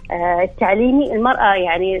المجال التعليمي. المرأة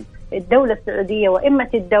يعني الدولة السعودية وإمة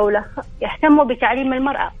الدولة يهتموا بتعليم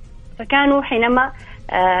المرأة، فكانوا حينما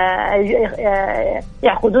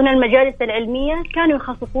يعقدون المجالس العلمية كانوا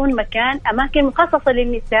يخصصون أماكن مخصصة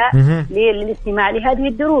للنساء للاستماع لهذه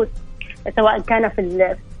الدروس، سواء كان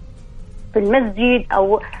في المسجد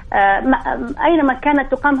أو أينما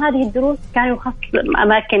كانت تقام هذه الدروس كانوا يخصص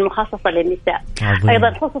أماكن مخصصة للنساء.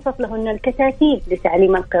 أيضا خصصت لهن الكتاتيب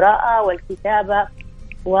لتعليم القراءة والكتابة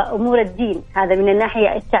وأمور الدين. هذا من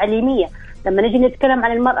الناحية التعليمية. لما نجي نتكلم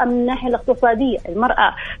عن المرأة من الناحية الاقتصادية،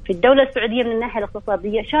 المرأة في الدولة السعودية من الناحية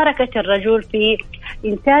الاقتصادية شاركت الرجل في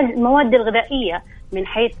إنتاج المواد الغذائية من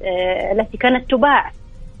حيث التي كانت تباع.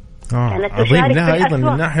 كانت عظيم. لها أيضا من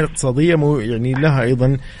الناحية الاقتصادية يعني لها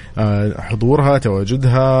أيضا حضورها،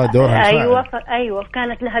 تواجدها، دورها الفاعل. أيوة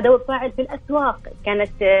كانت لها دور فاعل في الأسواق.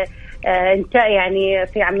 كانت يعني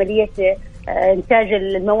في عملية إنتاج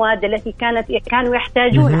المواد التي كانوا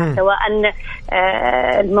يحتاجونها، سواء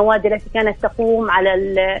المواد التي كانت تقوم على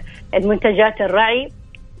المنتجات الرعي،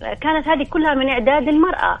 كانت هذه كلها من إعداد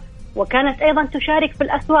المرأة، وكانت أيضا تشارك في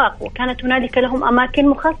الأسواق، وكانت هنالك لهم أماكن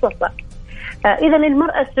مخصصة. إذا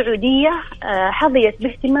المرأة السعودية حظيت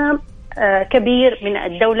باهتمام كبير من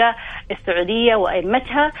الدولة السعودية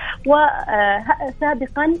وأئمتها،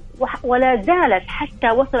 وسابقا ولا زالت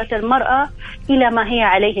حتى وصلت المرأة إلى ما هي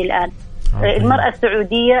عليه الآن. المرأة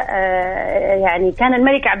السعودية يعني كان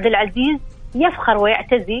الملك عبد العزيز يفخر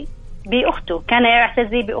ويعتزي بأخته، كان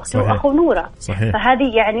يعتزي بأخته أخو نورة.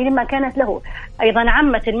 فهذه يعني لما كانت له. أيضا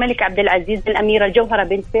عمة الملك عبد العزيز الأميرة جوهرة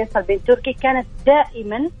بنت فيصل بنت تركي كانت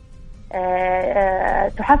دائما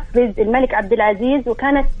تحفز الملك عبد العزيز،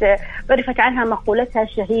 وكانت عرفت عنها مقولتها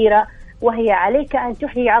الشهيرة وهي عليك أن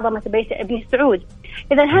تحيي عظمة بيت ابن سعود.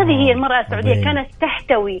 إذا هذه هي المرأة السعودية، كانت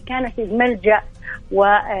تحتوي، كانت الملجأ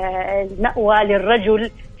والمأوى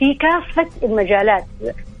للرجل في كافة المجالات.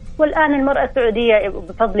 والآن المرأة السعودية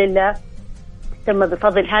بفضل الله ثم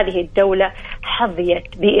بفضل هذه الدولة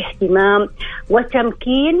حظيت باهتمام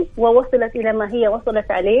وتمكين ووصلت إلى ما هي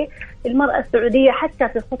وصلت عليه. المرأة السعودية حتى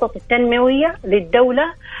في الخطط التنموية للدولة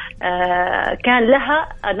كان لها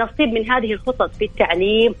نصيب من هذه الخطط، في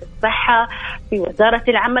التعليم، في الصحة، في وزارة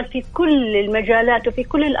العمل، في كل المجالات وفي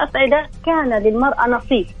كل الأصعدة كان للمرأة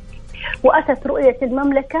نصيب. وأتت رؤية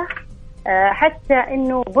المملكة حتى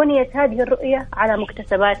أنه بنيت هذه الرؤية على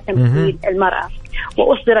مكتسبات تمكين المرأة،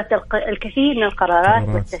 وأصدرت الكثير من القرارات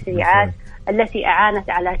والتشريعات التي أعانت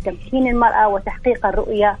على تمكين المرأة وتحقيق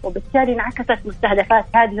الرؤية، وبالتالي انعكست مستهدفات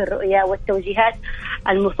هذه الرؤية والتوجيهات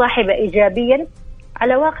المصاحبة إيجابيا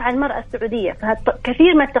على واقع المرأة السعودية.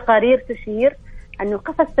 فكثير من التقارير تشير أنه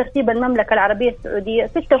قفز ترتيب المملكة العربية السعودية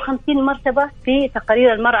 56 مرتبة في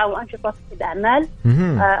تقارير المرأة وأنشطة الأعمال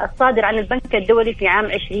الصادر عن البنك الدولي في عام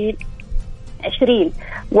 2020،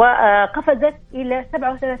 وقفزت إلى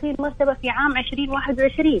 37 مرتبة في عام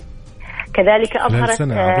 2021. كذلك أظهرت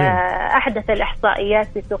أحدث الإحصائيات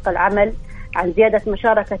في سوق العمل عن زيادة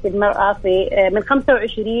مشاركة المرأة من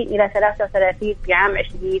 25 إلى 33 في عام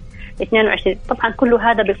 2022. طبعا كل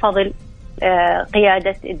هذا بفضل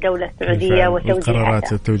قيادة الدولة السعودية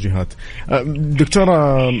وتوجيهاتها. التوجيهات.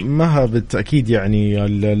 دكتورة مها، بالتأكيد يعني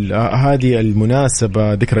هذه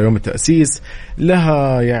المناسبة ذكرى يوم التأسيس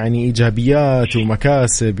لها يعني إيجابيات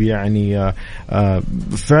ومكاسب، يعني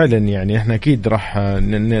فعلا يعني احنا أكيد راح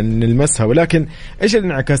نلمسها، ولكن إيش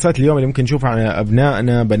الانعكاسات اليوم اللي ممكن نشوفها على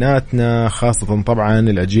أبنائنا بناتنا، خاصة طبعا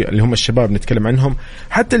الأجيال اللي هم الشباب نتكلم عنهم،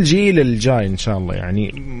 حتى الجيل الجاي إن شاء الله.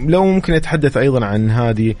 يعني لو ممكن نتحدث أيضا عن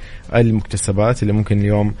هذه المكتسبات اللي ممكن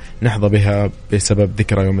اليوم نحظى بها بسبب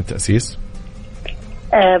ذكرى يوم التأسيس.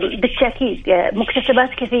 بالتأكيد مكتسبات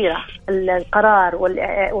كثيرة. القرار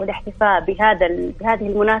والاحتفاء بهذه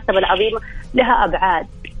المناسبة العظيمة لها أبعاد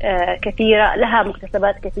كثيرة، لها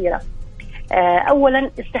مكتسبات كثيرة.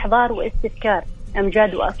 أولا استحضار واستذكار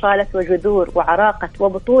أمجاد وأصالة وجذور وعراقة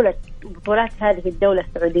وبطولات هذه الدولة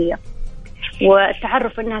السعودية،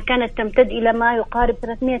 والتعرف أنها كانت تمتد إلى ما يقارب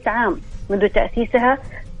 300 عام منذ تأسيسها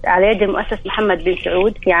على يد المؤسس محمد بن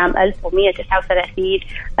سعود في عام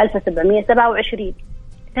 1139-1727.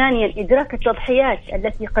 ثانيا إدراك التضحيات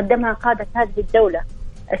التي قدمها قادة هذه الدولة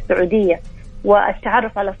السعودية،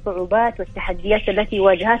 والتعرف على الصعوبات والتحديات التي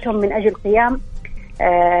واجهتهم من أجل قيام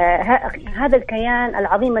هذا الكيان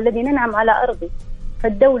العظيم الذي ننعم على أرضه.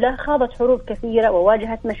 فالدولة خاضت حروب كثيرة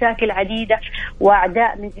وواجهت مشاكل عديدة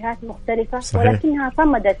وأعداء من جهات مختلفة. صحيح. ولكنها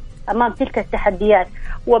صمدت أمام تلك التحديات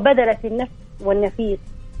وبذلت النفس والنفيس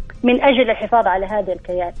من أجل الحفاظ على هذا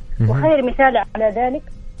الكيان. وخير مثال على ذلك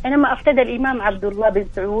حينما افتدى الإمام عبد الله بن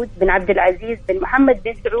سعود بن عبد العزيز بن محمد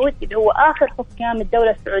بن سعود، اللي هو آخر حكام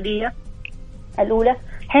الدولة السعودية الأولى،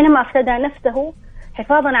 حينما افتدى نفسه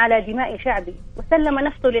حفاظا على دماء شعبي، وسلم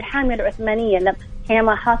نفسه للحامية العثمانية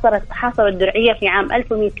حينما حاصروا الدرعية في عام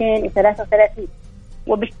 1233،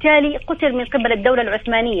 وبالتالي قتل من قبل الدولة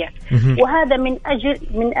العثمانية. وهذا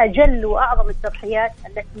من أجل وأعظم التضحيات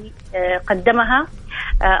التي قدمها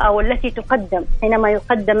أو التي تقدم حينما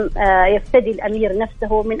يفتدي الأمير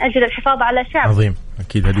نفسه من أجل الحفاظ على شعب عظيم.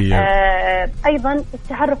 أكيد هذه أيضا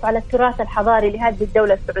التعرف على التراث الحضاري لهذه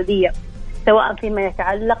الدولة السعودية، سواء فيما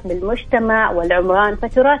يتعلق بالمجتمع والعمران،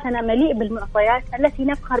 فتراثنا مليء بالمعطيات التي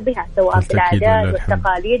نفخر بها سواء في العادات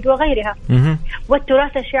والتقاليد وغيرها.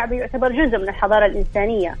 والتراث الشعبي يعتبر جزء من الحضارة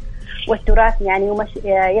الإنسانية، والتراث يعني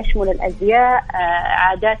يشمل الأزياء،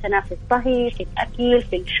 عاداتنا في الطهي، في الأكل،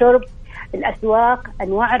 في الشرب، الأسواق،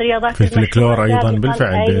 أنواع الرياضات، في الفلكلور أيضا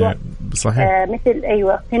بالفعل. أيوة. صحيح. مثل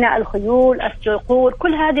اقتناء الخيول، الصقور،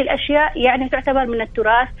 كل هذه الأشياء يعني تعتبر من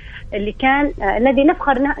التراث اللي كان الذي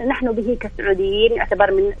نفخر نحن به كسعوديين،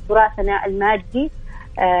 يعتبر من تراثنا المادي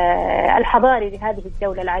الحضاري لهذه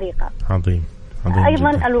الدولة العريقة. عظيم.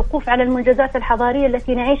 أيضا جدا. الوقوف على المنجزات الحضارية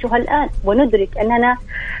التي نعيشها الآن، وندرك أننا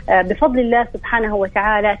بفضل الله سبحانه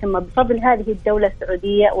وتعالى ثم بفضل هذه الدولة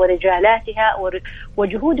السعودية ورجالاتها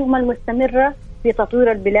وجهودهم المستمرة في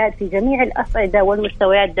تطوير البلاد في جميع الأصعدة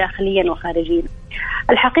والمستويات داخليا وخارجيا.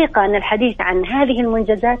 الحقيقة أن الحديث عن هذه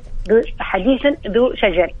المنجزات حديث ذو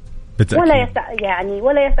شجر،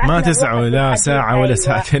 ولا يسع ما تسع لا ساعة ولا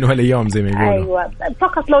ساعتين ولا يوم زي ما يقولوا. أيوة.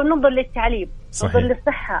 فقط لو ننظر للتعليم، ننظر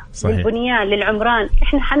للصحة، للبنيان، للعمران،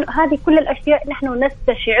 هذه كل الأشياء نحن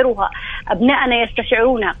نستشعرها، أبنائنا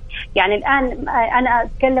يستشعرونها. يعني الآن أنا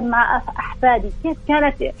أتكلم مع أحفادي كيف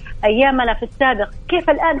كانت أيامنا في السابق، كيف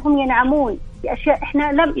الآن هم ينعمون بأشياء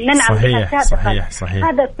إحنا لم ننعم بها سابقا. صحيح.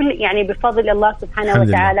 هذا كل يعني بفضل الله سبحانه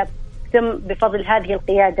وتعالى، بفضل هذه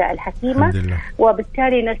القيادة الحكيمة،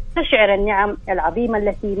 وبالتالي نستشعر النعم العظيمة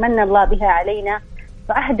التي من الله بها علينا.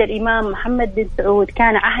 فعهد الإمام محمد بن سعود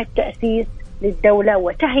كان عهد تأسيس للدولة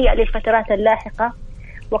وتهيئة للفترات اللاحقة،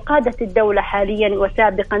 وقادة الدولة حاليا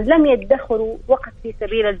وسابقا لم يدخروا وقت في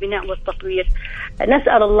سبيل البناء والتطوير.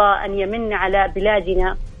 نسأل الله أن يمن على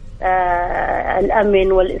بلادنا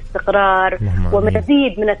الأمن والاستقرار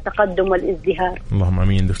ومزيد من التقدم والازدهار. اللهم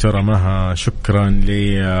امين. دكتورة مها، شكرا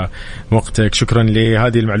لوقتك، شكرا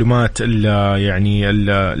لهذه المعلومات يعني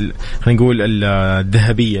خلينا نقول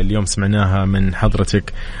الذهبية اليوم سمعناها من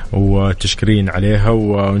حضرتك، وتشكرين عليها،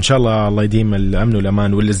 وإن شاء الله الله يديم الأمن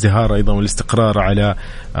والأمان والازدهار أيضا والاستقرار على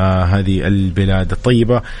هذه البلاد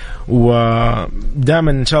الطيبة.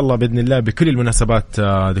 ودائما إن شاء الله بإذن الله بكل المناسبات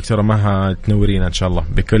دكتورة مها تنورينا إن شاء الله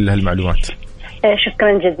بكل هالمعلومات.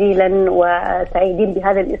 شكرا جزيلا، وسعيدين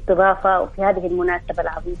بهذه الاستضافة وفي هذه المناسبة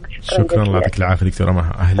العظيمة. شكرا الله يعطيك العافية دكتورة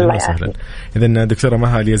مها، أهلا وسهلا. إذن دكتورة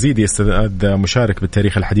مها اليزيدي، استاذ مشارك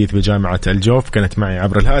بالتاريخ الحديث بجامعة الجوف، كانت معي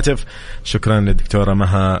عبر الهاتف. شكرا للدكتورة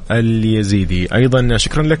مها اليزيدي. أيضا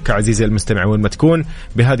شكرا لك عزيزي المستمع وين ما تكون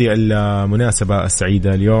بهذه المناسبة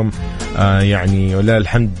السعيدة اليوم. يعني ولله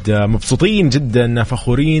الحمد مبسوطين جدا،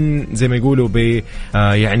 فخورين زي ما يقولوا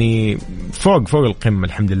يعني فوق القمة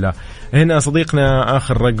الحمد لله. هنا صديقنا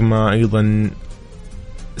آخر رقمه أيضا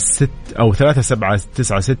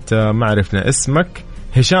 3796، ما عرفنا اسمك،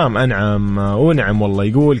 هشام أنعم ونعم والله،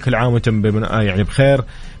 يقول كل عام وانتم يعني بخير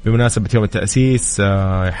بمناسبة يوم التأسيس،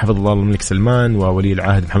 حفظ الله الملك سلمان وولي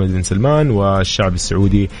العهد محمد بن سلمان والشعب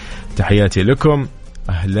السعودي، تحياتي لكم،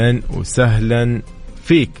 أهلا وسهلا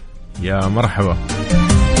فيك يا مرحبا.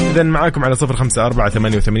 إذن معاكم على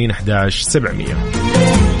 0548811700.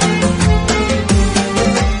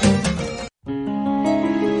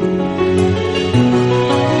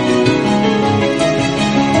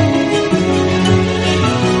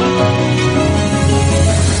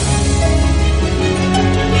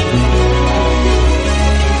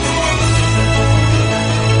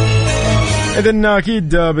 إذن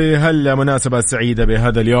أكيد بهالمناسبة السعيدة،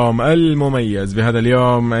 بهذا اليوم المميز، بهذا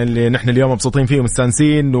اليوم اللي نحن اليوم مبسوطين فيه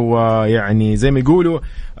ومستانسين، ويعني زي ما يقولوا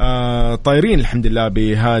طايرين الحمد لله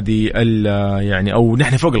بهذه يعني أو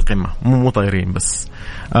نحن فوق القمة، مو طايرين بس.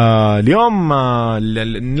 اليوم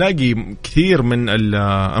نلاقي كثير من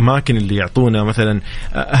الأماكن اللي يعطونا مثلا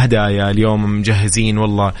هدايا، اليوم مجهزين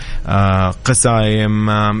والله قسايم،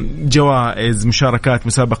 جوائز، مشاركات،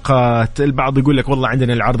 مسابقات. البعض يقول لك والله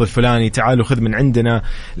عندنا العرض الفلاني تعالوا خذ من عندنا.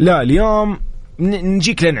 لا، اليوم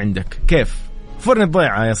نجيك لين عندك. كيف؟ فرن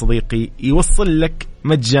الضيعة يا صديقي يوصل لك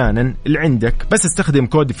مجانا اللي عندك، بس استخدم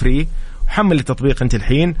كود فري وحمل التطبيق انت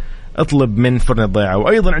الحين، اطلب من فرن الضيعة.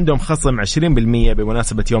 وأيضا عندهم خصم 20%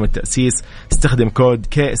 بمناسبة يوم التأسيس، استخدم كود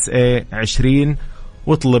KSA 20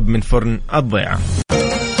 واطلب من فرن الضيعة.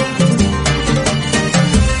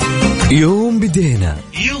 يوم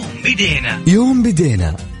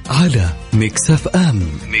بدينا على ميكس اف ام.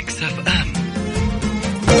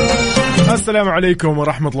 السلام عليكم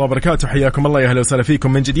ورحمة الله وبركاته، حياكم الله، يا أهلا وسهلا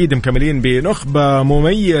فيكم من جديد، مكملين بنخبة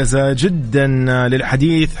مميزة جدا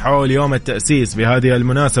للحديث حول يوم التأسيس. بهذه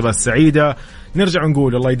المناسبة السعيدة نرجع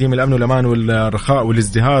نقول الله يديم الأمن والأمان والرخاء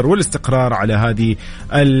والازدهار والاستقرار على هذه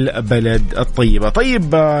البلد الطيبة.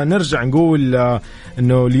 طيب نرجع نقول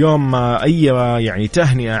أنه اليوم أي يعني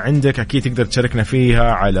تهنئة عندك أكيد تقدر تشاركنا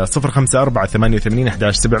فيها على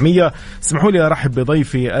 0548811700. اسمحوا لي أرحب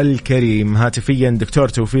بضيفي الكريم هاتفيا دكتور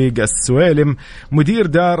توفيق السويلم، مدير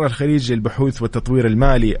دار الخليج للبحوث والتطوير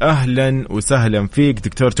المالي. أهلا وسهلا فيك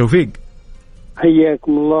دكتور توفيق.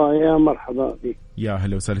 حياكم الله، يا مرحبا بك. يا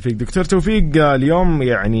هلا وسهلا فيك دكتور توفيق. اليوم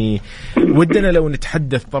يعني ودنا لو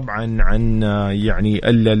نتحدث طبعا عن يعني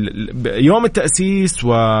يوم التأسيس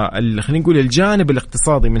خلينا نقول الجانب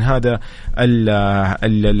الاقتصادي من هذا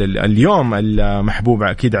اليوم المحبوب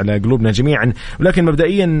أكيد على قلوبنا جميعا. ولكن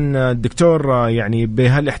مبدئيا دكتور يعني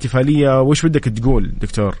بهالاحتفالية وش بدك تقول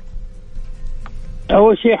دكتور؟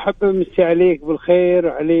 أول شيء حابب أمسي عليك بالخير،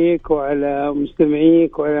 عليك وعلى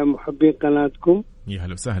مستمعيك وعلى محبين قناتكم. يا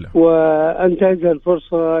هلا وسهلا. وأنتهز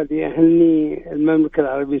الفرصة لأهني المملكة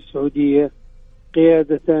العربية السعودية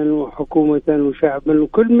قيادة وحكومة وشعبا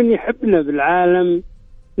وكل من يحبنا بالعالم،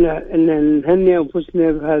 أن نهني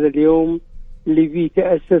أنفسنا بهذا اليوم اللي فيه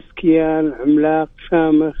تأسس كيان عملاق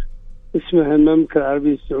شامخ اسمها المملكة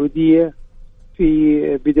العربية السعودية في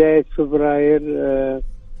بداية فبراير.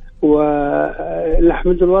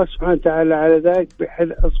 ونحمد الله سبحانه وتعالى على ذلك، بحيث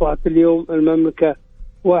أصبحت اليوم المملكة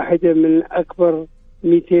واحدة من أكبر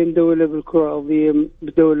 200 دولة بالكرة الأرضية،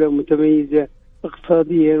 بدولة متميزة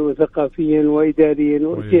اقتصاديا وثقافيا وإداريا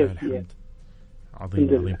وسياسيا. عظيم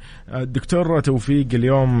عظيم. دكتور توفيق،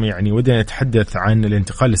 اليوم يعني ودنا نتحدث عن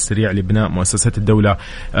الانتقال السريع لبناء مؤسسات الدولة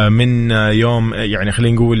من يوم يعني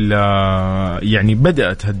خلينا نقول يعني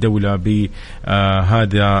بدأت الدولة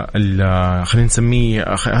بهذا خلينا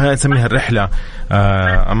نسميها الرحلة.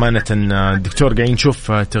 أمانة الدكتور قاعدين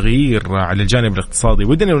نشوف تغيير على الجانب الاقتصادي،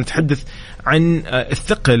 ودنا نتحدث عن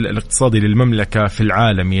الثقل الاقتصادي للمملكة في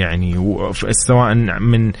العالم، يعني سواء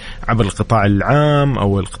من عبر القطاع العام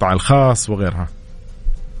أو القطاع الخاص وغيرها.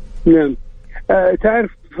 نعم،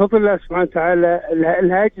 تعرف بفضل الله سبحانه وتعالى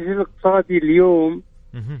الهاجس الاقتصادي اليوم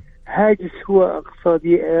هاجس هو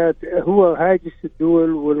اقتصاديات، هو هاجس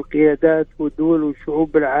الدول والقيادات والدول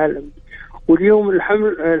والشعوب بالعالم. واليوم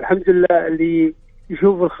الحمد لله اللي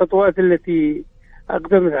يشوف الخطوات التي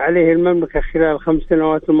أقدمت عليها المملكة خلال 5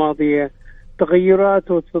 سنوات الماضية،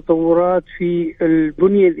 تغيرات وتطورات في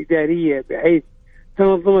البنية الإدارية، بحيث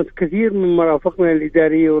تنظمت كثير من مرافقنا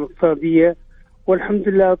الإدارية والاقتصادية، والحمد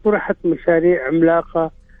لله طرحت مشاريع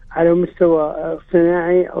عملاقة على مستوى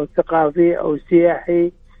صناعي أو ثقافي أو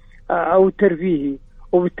سياحي أو ترفيهي،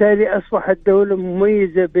 وبالتالي أصبحت دولة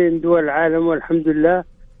مميزة بين دول العالم والحمد لله،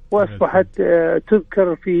 وأصبحت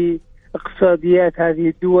تذكر في اقتصاديات هذه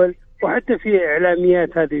الدول وحتى في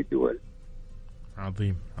إعلاميات هذه الدول.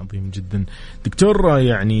 عظيم عظيم جدا دكتور.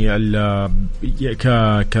 يعني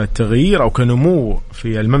كتغيير أو كنمو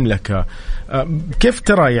في المملكة، كيف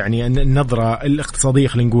ترى يعني النظرة الاقتصادية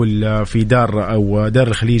خلينا نقول في دار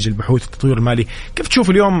الخليج البحوث والتطوير المالي؟ كيف تشوف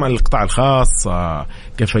اليوم القطاع الخاص،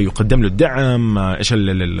 كيف يقدم له الدعم، ايش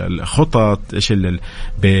الخطط، ايش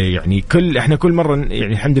يعني احنا كل مرة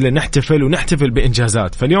يعني الحمد لله نحتفل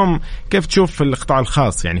بإنجازات، فاليوم كيف تشوف القطاع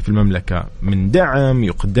الخاص يعني في المملكة من دعم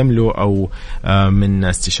يقدم له أو من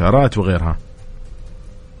استشارات وغيرها؟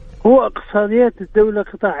 هو اقتصاديات الدولة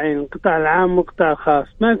قطاعين، القطاع العام والقطاع الخاص،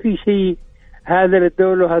 ما في شيء هذا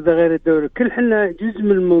للدولة وهذا غير الدولة، كل حنا جزء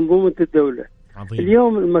من منظومة الدولة. عظيم.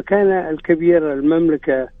 اليوم المكانة الكبيرة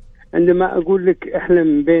المملكة، عندما أقول لك إحنا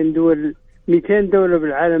من بين دول 200 دولة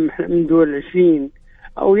بالعالم، إحنا من دول 20،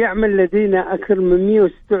 أو يعمل لدينا أكثر من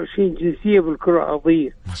 126 جنسية بالكرة الأرضية.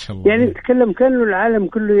 ما شاء الله. يعني نتكلم كأنه العالم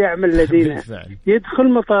كله يعمل لدينا.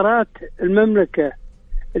 يدخل مطارات المملكة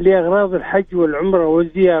لأغراض الحج والعمرة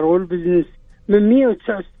والزيارة والبزنس من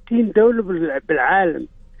 169 دولة بالعالم.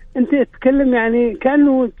 أنت تتكلم يعني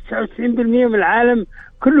كأنه 99% من العالم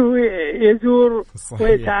كله يزور. صحيح.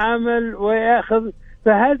 ويتعامل ويأخذ،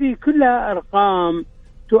 فهذه كلها أرقام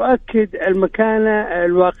تؤكد المكانة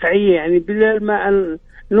الواقعية. يعني بدل ما أن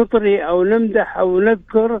نطري أو نمدح أو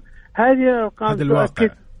نذكر، هذه الأرقام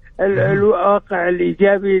تؤكد الواقع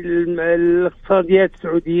الإيجابي للاقتصاديات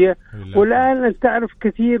السعودية. والآن أن تعرف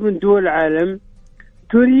كثير من دول العالم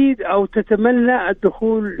تريد أو تتمنى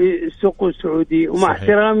الدخول للسوق السعودي. ومع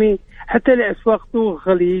احترامي حتى لأسواق دول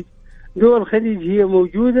الخليج، دول الخليج هي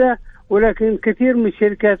موجودة، ولكن كثير من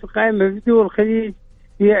الشركات القائمة في دول الخليج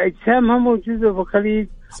هي أجسامها موجودة في الخليج.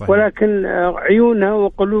 صحيح. ولكن عيونها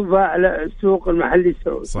وقلوبها على السوق المحلي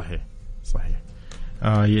السعودي. صحيح صحيح.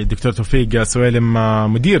 دكتور توفيق سويلم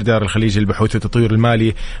مدير دار الخليج للبحوث والتطوير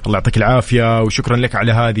المالي. الله يعطيك العافية وشكرا لك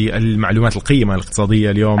على هذه المعلومات القيمة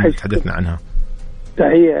الاقتصادية اليوم تحدثنا عنها.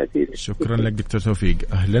 تحياتي. شكرا لك دكتور توفيق،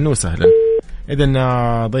 أهلا وسهلا. إذن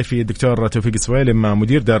ضيفي الدكتور توفيق سويلم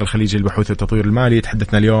مدير دار الخليج للبحوث والتطوير المالي،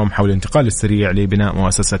 تحدثنا اليوم حول الانتقال السريع لبناء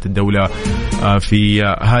مؤسسات الدولة في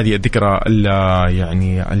هذه الذكرى.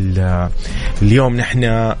 يعني اليوم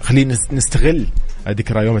نحن خلينا نستغل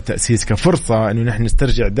ذكرى يوم التأسيس كفرصة أنه نحن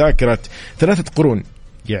نسترجع ذاكرة 3 قرون،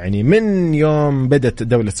 يعني من يوم بدأت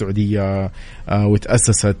الدولة السعودية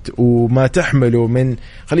وتأسست، وما تحمله من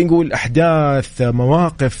خلينا نقول أحداث،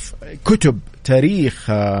 مواقف، كتب،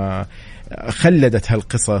 تاريخ خلدت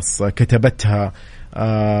هالقصص، كتبتها،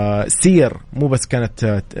 سير، مو بس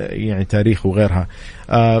كانت يعني تاريخ وغيرها،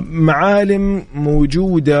 معالم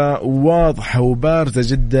موجودة واضحة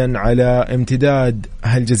وبارزة جدا على امتداد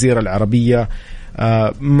هالجزيرة العربية.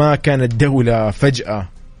 ما كانت دولة فجأة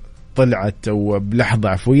طلعت أو بلحظة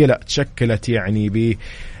عفوية، لا، تشكلت يعني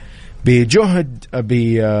بجهد،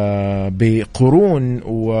 بقرون،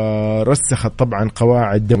 ورسخت طبعا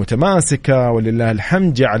قواعد متماسكة ولله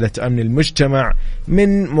الحمد، جعلت أمن المجتمع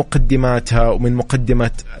من مقدماتها ومن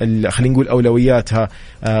مقدمة خلينا نقول أولوياتها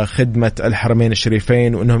خدمة الحرمين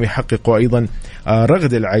الشريفين، وأنهم يحققوا أيضا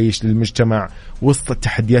رغد العيش للمجتمع وسط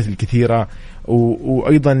التحديات الكثيرة،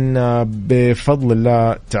 وأيضا بفضل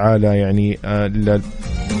الله تعالى يعني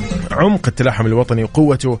عمق التلاحم الوطني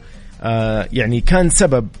وقوته يعني كان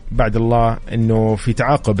سبب بعد الله أنه في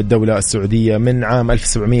تعاقب الدولة السعودية من عام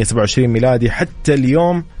 1727 ميلادي حتى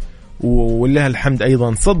اليوم، ولله الحمد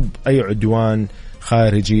أيضا صد أي عدوان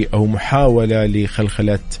خارجي أو محاولة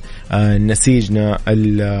لخلخلة نسيجنا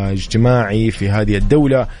الاجتماعي في هذه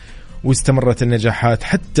الدولة. واستمرت النجاحات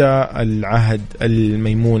حتى العهد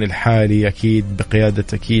الميمون الحالي، أكيد بقيادة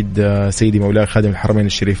أكيد سيدي مولاي خادم الحرمين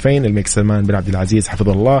الشريفين الملك سلمان بن عبد العزيز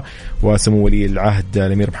حفظه الله، وسمو ولي العهد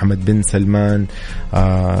الأمير محمد بن سلمان.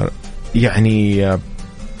 يعني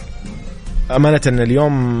أمانة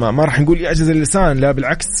اليوم ما راح نقول يعجز اللسان، لا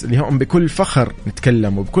بالعكس، اليوم بكل فخر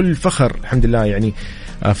نتكلم وبكل فخر الحمد لله، يعني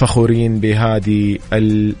فخورين بهذه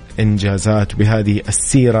الإنجازات وبهذه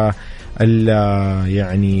السيرة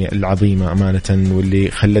يعني العظيمة أمانة،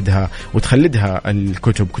 واللي خلدها وتخلدها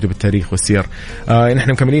الكتب، كتب التاريخ والسير.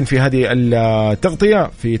 نحن مكملين في هذه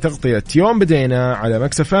التغطية، في تغطية يوم بدينا على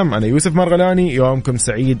مكس اف ام. أنا يوسف مرغلاني، يومكم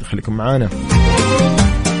سعيد، خليكم معانا.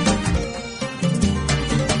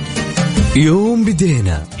 يوم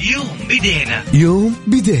بدينا يوم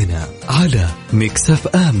بدينا على مكس اف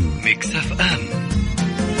ام.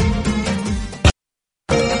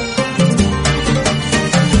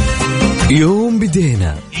 يوم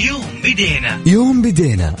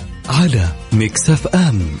بدينا على ميكس اف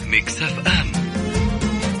ام.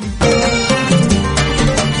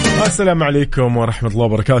 السلام عليكم ورحمة الله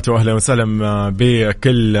وبركاته، أهلا وسهلا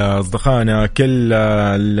بكل أصدقائنا، كل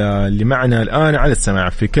اللي معنا الآن على السماع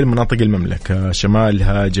في كل مناطق المملكة،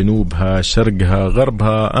 شمالها، جنوبها، شرقها،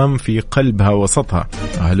 غربها، أم في قلبها، وسطها.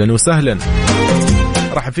 أهلا وسهلا،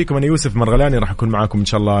 رحب فيكم. أنا يوسف مرغلاني، راح أكون معاكم إن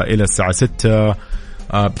شاء الله إلى الساعة 6.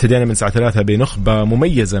 ابتدينا من الساعة 3 بنخبة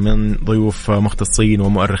مميزة من ضيوف مختصين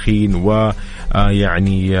ومؤرخين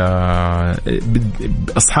ويعني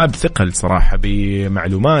أصحاب ثقل صراحة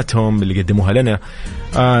بمعلوماتهم اللي قدموها لنا،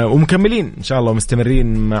 ومكملين إن شاء الله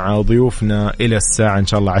ومستمرين مع ضيوفنا إلى الساعة إن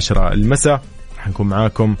شاء الله 10 المساء. حنكون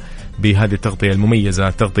معاكم بهذه التغطية المميزة،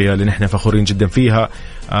 التغطية اللي نحن فخورين جدا فيها،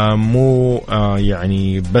 مو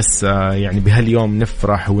يعني بس يعني بهاليوم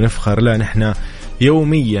نفرح ونفخر، لا، نحن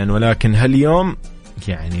يوميا، ولكن هاليوم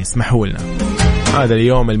يعني اسمحوا لنا هذا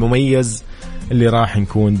اليوم المميز اللي راح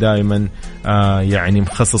نكون دائما يعني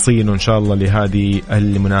مخصصين إن شاء الله لهذه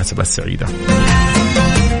المناسبة السعيدة.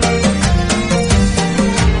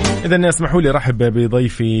 إذن اسمحوا لي رحب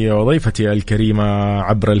بضيفي وضيفتي الكريمة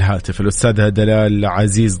عبر الهاتف، الأستاذة دلال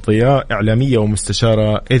عزيز ضياء، إعلامية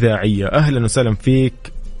ومستشارة إذاعية. أهلا وسهلا فيك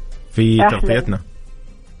في تغطيتنا.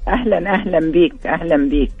 أهلا بيك.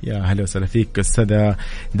 يا أهلا وسهلا فيك أستاذة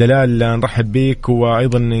دلال، نرحب بيك،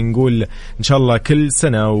 وأيضا نقول إن شاء الله كل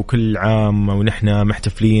سنة وكل عام ونحن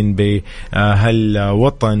محتفلين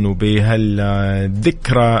بهالوطن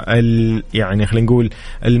وبهالذكرى يعني خلينا نقول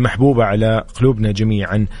المحبوبة على قلوبنا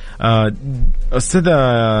جميعا.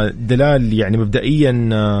 أستاذة دلال، يعني مبدئيا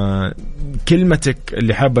كلمتك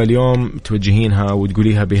اللي حابة اليوم توجهينها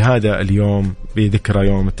وتقوليها بهذا اليوم بذكرى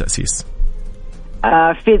يوم التأسيس.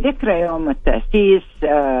 في ذكرى يوم التأسيس،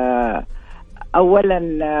 أولا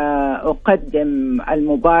أقدم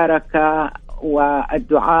المباركة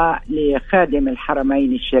والدعاء لخادم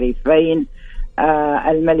الحرمين الشريفين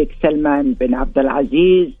الملك سلمان بن عبد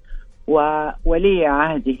العزيز وولي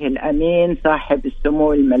عهده الأمين صاحب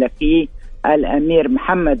السمو الملكي الأمير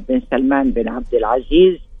محمد بن سلمان بن عبد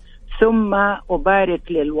العزيز. ثم أبارك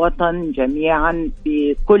للوطن جميعا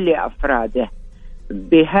بكل أفراده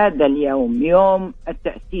بهذا اليوم، يوم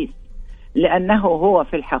التأسيس، لأنه هو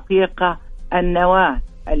في الحقيقة النواة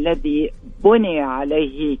الذي بني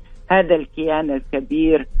عليه هذا الكيان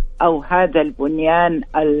الكبير، أو هذا البنيان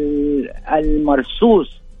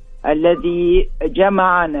المرصوص الذي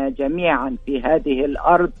جمعنا جميعا في هذه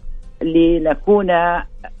الأرض لنكون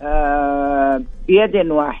بيد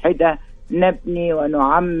واحدة نبني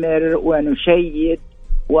ونعمر ونشيد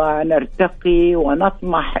ونرتقي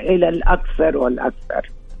ونطمح إلى الأكثر والأكثر.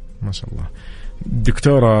 ما شاء الله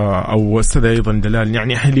دكتورة أو أستاذة أيضا دلال،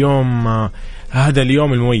 يعني اليوم هذا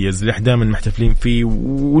اليوم المميز اللي دائما محتفلين فيه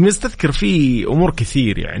ونستذكر فيه أمور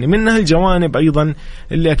كثير، يعني منها الجوانب أيضا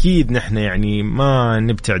اللي أكيد نحن يعني ما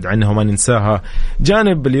نبتعد عنها وما ننساها.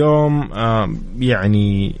 جانب اليوم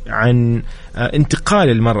يعني عن انتقال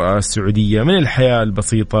المرأة السعودية من الحياة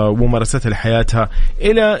البسيطة وممارستها لحياتها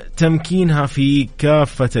إلى تمكينها في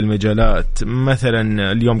كافة المجالات.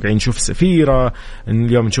 مثلا اليوم قاعدين نشوف سفيرة،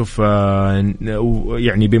 اليوم نشوف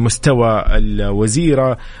يعني بمستوى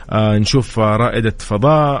الوزيرة، نشوف رائدة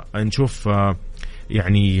فضاء، نشوف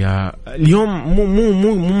يعني اليوم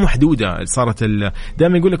مو محدودة. صارت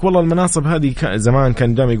دائما يقول لك والله المناصب هذه زمان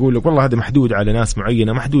كان دائما يقول لك والله هذا محدود على ناس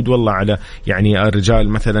معينة، محدود والله على يعني الرجال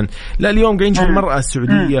مثلا. لا، اليوم قاعدين نشوف المرأة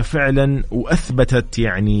السعودية فعلا وأثبتت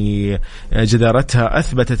يعني جدارتها،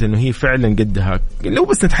 أثبتت إنه هي فعلا قدها. لو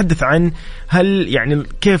بس نتحدث عن هل يعني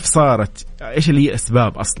كيف صارت، إيش اللي هي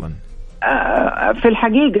أسباب أصلا؟ في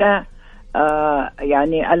الحقيقة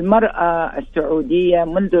يعني المرأة السعودية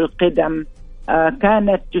منذ القدم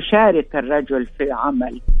كانت تشارك الرجل في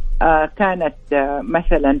العمل. كانت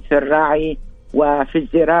مثلا في الرعي وفي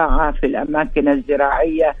الزراعة، في الأماكن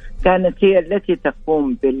الزراعية كانت هي التي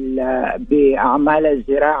تقوم بأعمال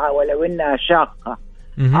الزراعة ولو أنها شاقة.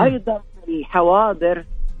 أيضا في الحواضر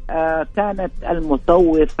كانت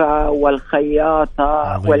المطوفة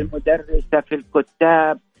والخياطة والمدرسة في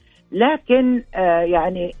الكتاب، لكن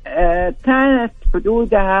يعني كانت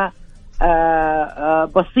حدودها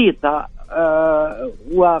بسيطة،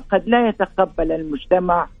 وقد لا يتقبل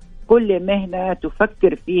المجتمع كل مهنة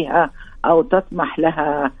تفكر فيها أو تطمح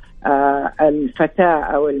لها الفتاة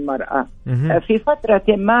أو المرأة. في فترة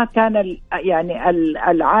ما كان يعني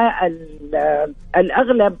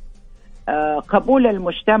الأغلب قبول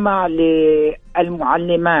المجتمع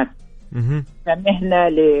للمعلمات كمهنة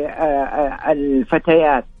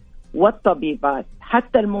للفتيات والطبيبات،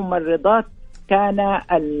 حتى الممرضات كان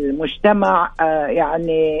المجتمع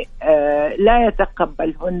يعني لا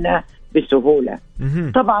يتقبلهن بسهولة.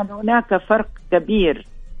 طبعا هناك فرق كبير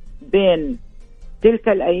بين تلك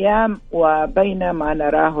الأيام وبين ما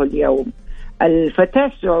نراه اليوم. الفتاة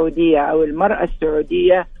السعودية أو المرأة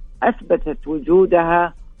السعودية أثبتت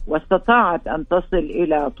وجودها واستطاعت أن تصل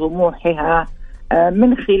إلى طموحها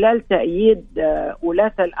من خلال تأييد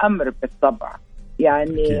ولاة الأمر بالطبع.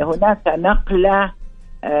 يعني هناك نقلة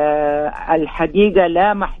الحقيقة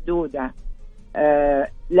لا محدودة.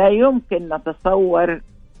 لا يمكن نتصور،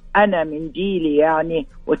 أنا من جيلي يعني،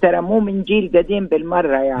 وترى مو من جيل قديم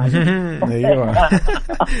بالمرة يعني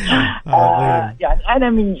يعني أنا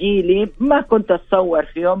من جيلي ما كنت أتصور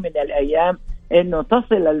في يوم من الأيام إنه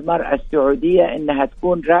تصل المرأة السعودية إنها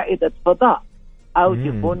تكون رائدة فضاء، أو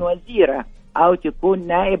تكون وزيرة، أو تكون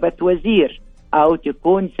نائبة وزير، أو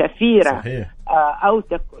تكون سفيرة، أو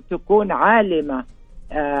تكون عالمة.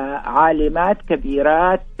 عالمات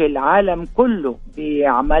كبيرات في العالم كله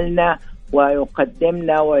بيعملنا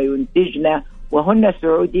ويقدمنا وينتجنا، وهن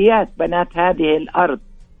سعوديات بنات هذه الأرض.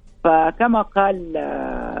 فكما قال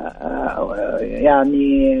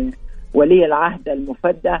يعني ولي العهد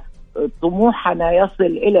المفدى، طموحنا يصل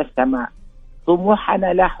إلى السماء،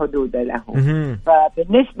 طموحنا لا حدود له.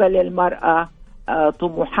 فبالنسبة للمرأة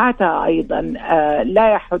طموحاتها أيضا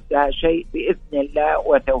لا يحدها شيء بإذن الله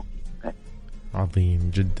وتوفيقه.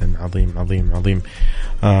 عظيم جدا، عظيم عظيم عظيم.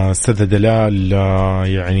 أستاذة دلال،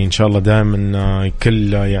 يعني إن شاء الله دائما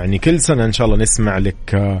كل سنة إن شاء الله نسمع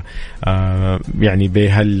لك يعني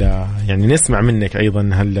يعني نسمع منك أيضا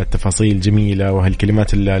هالتفاصيل الجميلة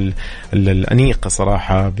وهالكلمات الأنيقة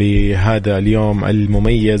صراحة بهذا اليوم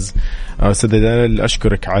المميز. أستاذة دلال،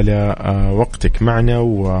 أشكرك على وقتك معنا،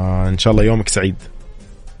 وإن شاء الله يومك سعيد.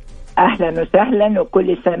 أهلا وسهلا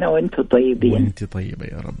وكل سنة وأنتم طيبين. وأنت طيبة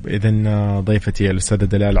يا رب. إذن ضيفتي الأستاذة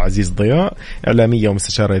دلال عزيز ضياء، إعلامية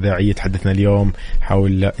ومستشارة إذاعية، تحدثنا اليوم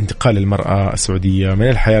حول انتقال المرأة السعودية من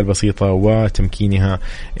الحياة البسيطة وتمكينها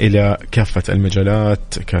إلى كافة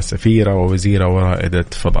المجالات كسفيرة ووزيرة ورائدة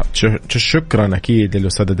فضاء. شكرا أكيد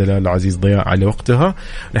للأستاذة دلال عزيز ضياء على وقتها.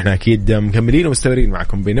 نحن أكيد مكملين ومستمرين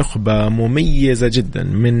معكم بنخبة مميزة جدا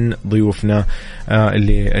من ضيوفنا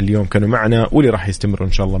اللي اليوم كانوا معنا واللي راح يستمروا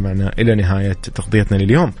إن شاء الله معنا إلى نهاية تغطيتنا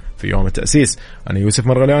لليوم في يوم التأسيس. أنا يوسف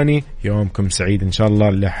مرغلاني، يومكم سعيد إن شاء الله،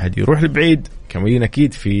 لا أحد يروح لبعيد، كملين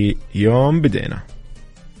أكيد في يوم بدينا.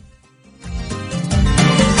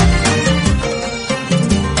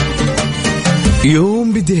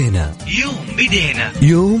 يوم بدينا، يوم بدينا،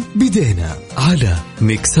 يوم بدينا على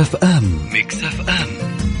ميكس اف ام. ميكس اف ام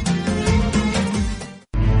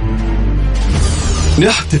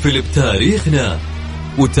نحتفل بتاريخنا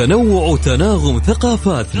وتنوع وتناغم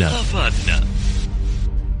ثقافاتنا.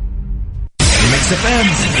 ميكس اف ام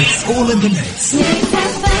it's all in the mix.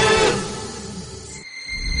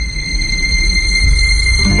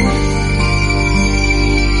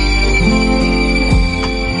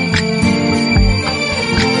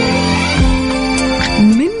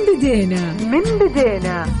 من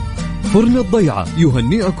بدينا فرن الضيعة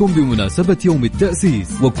يهنئكم بمناسبة يوم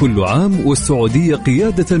التأسيس، وكل عام والسعودية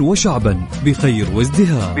قيادة وشعبا بخير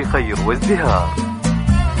وازدهار.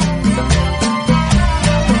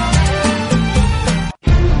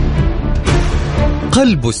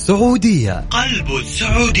 قلب السعودية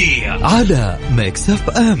على ميكس اف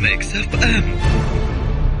ام.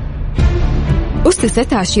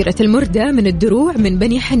 أسست عشيرة المردة من الدروع من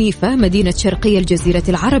بني حنيفة مدينة شرقية الجزيرة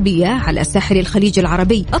العربية على ساحل الخليج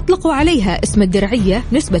العربي. أطلقوا عليها اسم الدرعية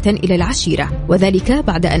نسبة إلى العشيرة، وذلك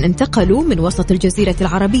بعد أن انتقلوا من وسط الجزيرة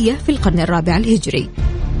العربية في القرن الرابع الهجري.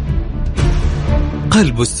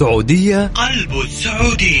 قلب السعودية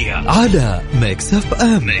على ميكس اف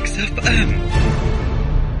ام.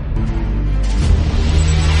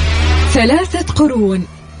 3 قرون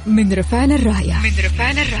من رفعنا الراية.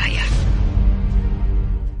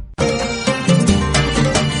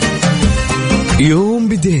 يوم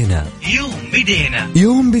بدينا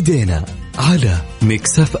على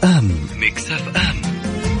ميكس اف ام.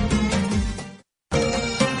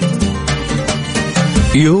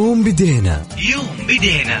 يوم بدينا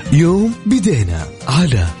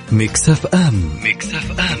على ميكس اف ام.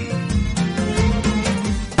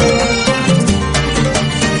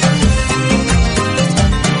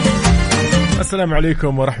 السلام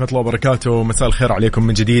عليكم ورحمة الله وبركاته، مساء الخير عليكم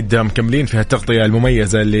من جديد. مكملين في هالتغطية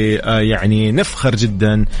المميزة اللي يعني نفخر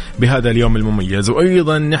جدا بهذا اليوم المميز،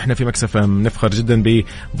 وأيضا نحن في مكس اف ام نفخر جدا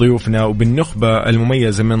بضيوفنا وبالنخبة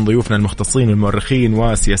المميزة من ضيوفنا المختصين والمؤرخين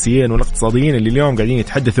والسياسيين والاقتصاديين اللي اليوم قاعدين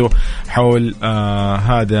يتحدثوا حول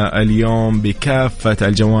هذا اليوم بكافة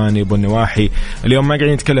الجوانب والنواحي. اليوم ما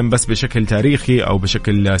قاعدين نتكلم بس بشكل تاريخي أو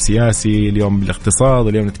بشكل سياسي، اليوم بالاقتصاد،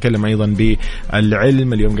 اليوم نتكلم أيضا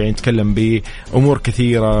بالعلم، اليوم قاعدين نتكلم أمور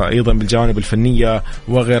كثيرة أيضا بالجوانب الفنية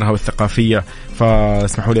وغيرها والثقافية.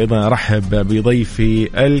 فاسمحوا لي أيضا أرحب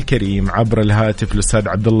بضيفي الكريم عبر الهاتف الأستاذ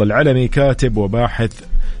عبد الله العلمي، كاتب وباحث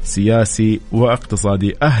سياسي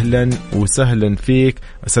واقتصادي. أهلا وسهلا فيك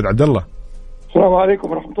أستاذ عبد الله. السلام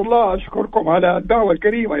عليكم ورحمة الله، أشكركم على الدعوة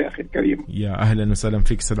الكريمة يا أخي الكريم. يا أهلا وسهلا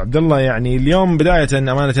فيك أستاذ عبد الله. يعني اليوم بداية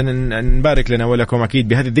أمانة نبارك لنا ولكم أكيد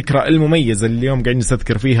بهذه الذكرى المميزة اللي اليوم قاعدين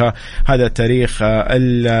نستذكر فيها هذا التاريخ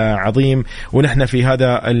العظيم، ونحن في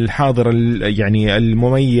هذا الحاضر يعني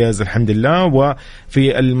المميز الحمد لله،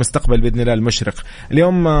 وفي المستقبل بإذن الله المشرق.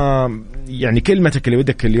 اليوم يعني كلمتك اللي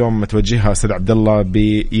ودك اليوم توجهها أستاذ عبد الله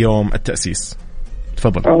بيوم التأسيس،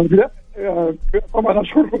 تفضل. طبعا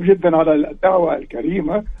أشكركم جدا على الدعوة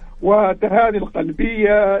الكريمة والتهاني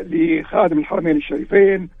القلبية لخادم الحرمين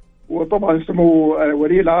الشريفين، وطبعا سمو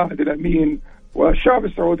ولي العهد الأمين والشعب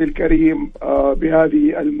السعودي الكريم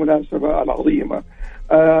بهذه المناسبة العظيمة.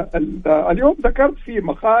 اليوم ذكرت في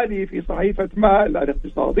مقالي في صحيفة مال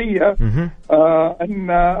الاقتصادية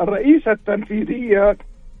أن الرئيسة التنفيذية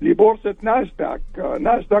لبورصة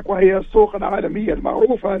ناسداك وهي السوق العالمية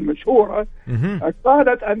المعروفة المشهورة،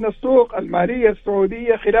 قالت أن السوق المالية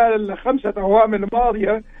السعودية خلال ال5 أعوام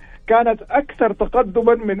الماضية كانت أكثر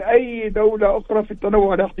تقدما من أي دولة أخرى في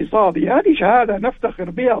التنوع الاقتصادي. هذه شهادة نفتخر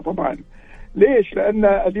بها طبعا. ليش؟ لأن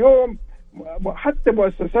اليوم حتى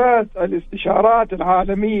مؤسسات الاستشارات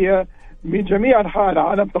العالمية من جميع أنحاء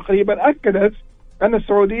العالم تقريبا أكدت أن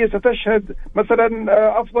السعودية ستشهد مثلا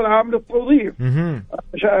أفضل عام للتوظيف.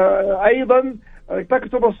 أيضا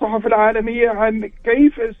تكتب الصحف العالمية عن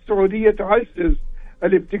كيف السعودية تعزز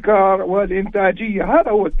الابتكار والإنتاجية.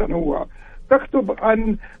 هذا هو التنوع. تكتب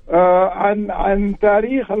عن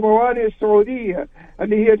تاريخ الموانئ السعودية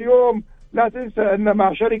اللي هي اليوم. لا تنسى أن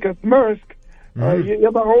مع شركة ميرسك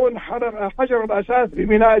يضعون حجر الأساس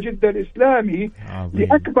بميناء جدة الإسلامي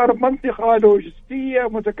لأكبر منطقة لوجستية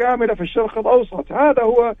متكاملة في الشرق الأوسط. هذا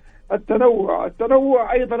هو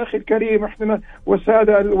التنوع أيضا أخي الكريم. احنا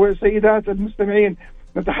والسادة والسيدات المستمعين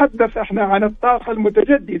نتحدث احنا عن الطاقة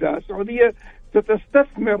المتجددة. السعودية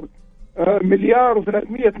ستستثمر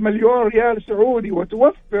 1,300,000,000 ريال سعودي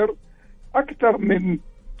وتوفر أكثر من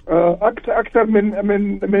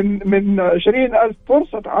 20,000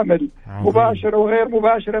 فرصة عمل مباشرة وغير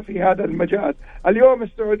مباشرة في هذا المجال. اليوم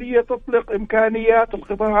السعودية تطلق إمكانيات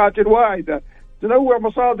القطاعات الواعدة، تنوع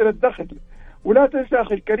مصادر الدخل. ولا تنسى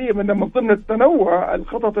أخي الكريم أن من ضمن التنوع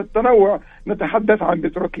الخطط التنوع نتحدث عن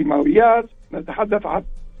بتروكيماويات، نتحدث عن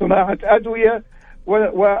صناعة أدوية،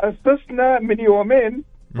 واستثنى من يومين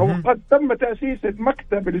وقد تم تأسيس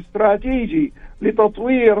المكتب الاستراتيجي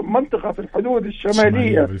لتطوير منطقة في الحدود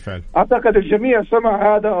الشمالية. أعتقد الجميع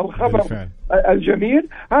سمع هذا الخبر الجميل.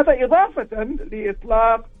 هذا إضافة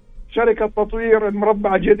لإطلاق شركة تطوير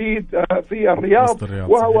المربع الجديد في الرياض،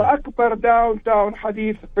 وهو أكبر داون تاون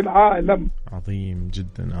حديث في العالم. عظيم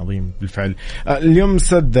جدا، عظيم بالفعل. اليوم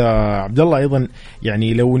أستاذ عبد الله أيضا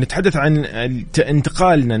يعني لو نتحدث عن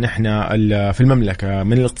انتقالنا نحن في المملكة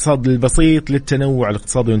من الاقتصاد البسيط للتنوع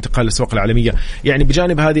الاقتصادي وانتقال الأسواق العالمية، يعني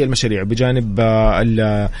بجانب هذه المشاريع بجانب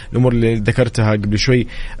الأمور اللي ذكرتها قبل شوي،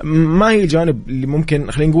 ما هي الجانب اللي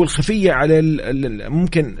ممكن خلينا نقول خفية على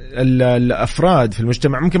ممكن الأفراد في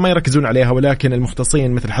المجتمع ممكن ما يركزون عليها، ولكن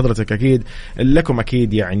المختصين مثل حضرتك أكيد لكم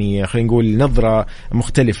أكيد يعني خلينا نقول نظرة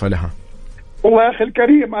مختلفة لها؟ والله يا أخي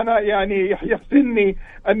الكريم أنا يعني يحزنني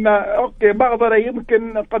أن أوكي بعضنا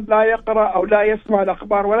يمكن قد لا يقرأ أو لا يسمع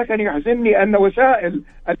الأخبار، ولكن يحزنني أن وسائل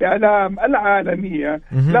الإعلام العالمية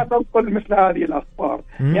لا تنقل مثل هذه الأخبار.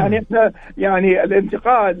 يعني إحنا يعني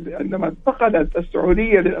الانتقال عندما انتقلت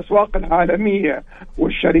السعودية للأسواق العالمية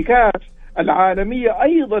والشركات العالمية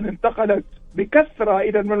أيضا انتقلت بكثرة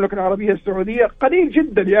إلى المملكة العربية السعودية، قليل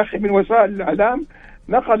جدا يا أخي من وسائل الإعلام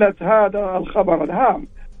نقلت هذا الخبر الهام.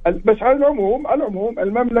 بس على العموم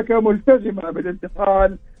المملكة ملتزمة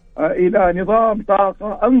بالانتقال إلى نظام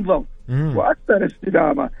طاقة أنظم وأكثر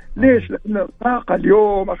استدامة. ليش؟ لأن الطاقة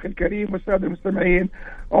اليوم أخي الكريم والسادة المستمعين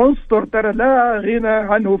عنصر ترى لا غنى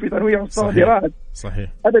عنه في تنويع الصادرات. صحيح.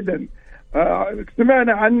 أبدا.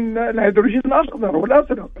 سمعنا عن الهيدروجين الأخضر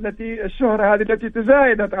والأزرق الشهرة هذه التي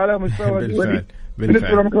تزايدت على مستوى الدولي بالنسبة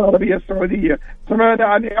للمملكة العربية السعودية. سمعنا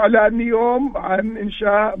عن إعلان يوم عن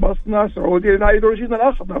إنشاء مصنع سعودي للهيدروجين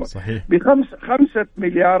الأخضر ب5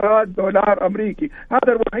 مليارات دولار أمريكي،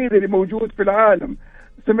 هذا الوحيد اللي موجود في العالم.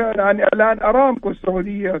 سمعنا عن إعلان أرامكو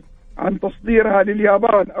السعودية عن تصديرها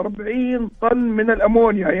لليابان 40 طن من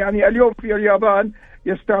الأمونيا. يعني اليوم في اليابان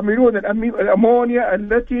يستعملون الأمونيا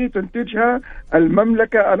التي تنتجها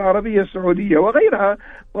المملكة العربية السعودية وغيرها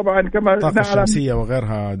طبعا كما الطاقة الشمسية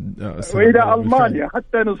وغيرها وإلى ألمانيا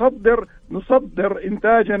حتى نصدر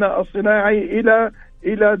إنتاجنا الصناعي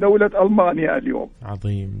إلى دولة ألمانيا اليوم.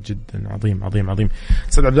 عظيم جدا، عظيم.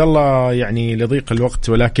 أستاذ عبد الله يعني لضيق الوقت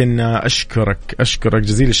ولكن أشكرك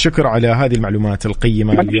جزيل الشكر على هذه المعلومات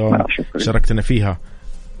القيمة اليوم شاركتنا فيها.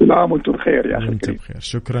 نعم وانتم بخير يا أخي. وانتم بخير.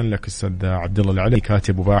 شكرا لك أستاذ عبد الله العلي،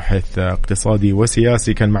 كاتب وباحث اقتصادي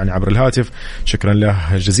وسياسي، كان معنا عبر الهاتف. شكرا له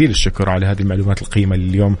جزيل الشكر على هذه المعلومات القيمة اللي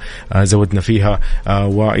اليوم زودنا فيها،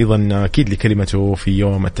 وأيضا أكيد لكلمته في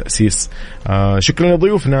يوم التأسيس. شكرا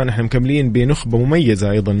لضيوفنا، نحن مكملين بنخبة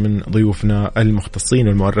مميزة أيضا من ضيوفنا المختصين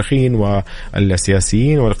والمؤرخين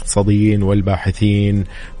والسياسيين والاقتصاديين والباحثين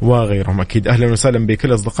وغيرهم. أكيد أهلا وسهلا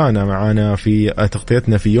بكل أصدقائنا معنا في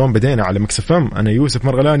تغطيتنا في يوم بدينا على مكس اف ام. أنا يوسف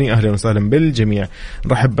مرغلاني، أهلا وسهلا بالجميع.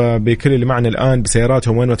 نرحب بكل اللي معنا الآن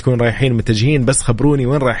بسياراتهم وين ما تكون رايحين متجهين، بس خبروني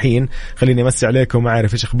وين رايحين، خليني أمسي عليكم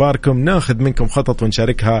وأعرف إيش أخباركم، ناخذ منكم خطط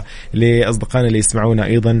ونشاركها لأصدقائنا اللي يسمعونا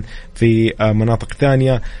أيضا في مناطق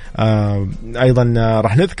ثانية. أيضا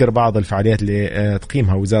راح نذكر بعض الفعاليات اللي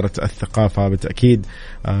تقيمها وزارة الثقافة بالتأكيد.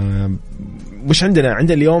 مش عندنا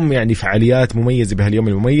اليوم يعني فعاليات مميزة بهاليوم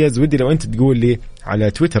المميز، ودي لو أنت تقول لي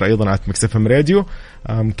على تويتر أيضا @مكسفم راديو.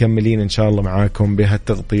 مكملين إن شاء الله معاكم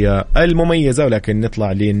بهالتغطية المميزة، ولكن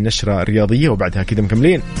نطلع للنشرة الرياضية وبعدها كده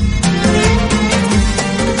مكملين.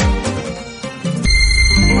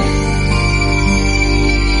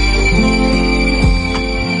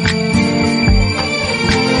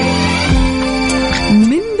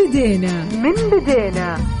 من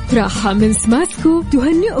بدينا راحة من سماسكو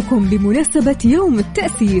تهنئكم بمناسبة يوم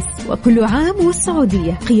التأسيس، وكل عام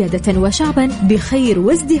والسعودية قيادة وشعبا بخير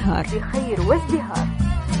وازدهار.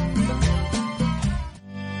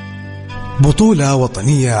 بطولة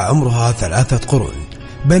وطنية عمرها 3 قرون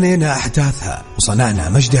بنينا أحداثها وصنعنا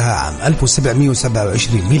مجدها عام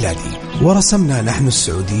 1727 ميلادي، ورسمنا نحن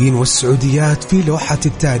السعوديين والسعوديات في لوحة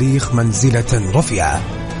التاريخ منزلة رفيعة.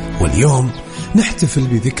 واليوم نحتفل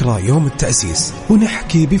بذكرى يوم التأسيس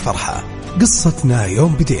ونحكي بفرحة قصتنا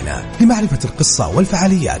يوم بدينا. لمعرفة القصة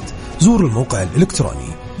والفعاليات زوروا الموقع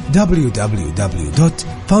الإلكتروني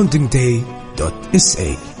www.foundingday.sa.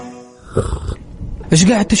 ايش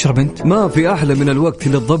قاعد تشرب انت؟ ما في احلى من الوقت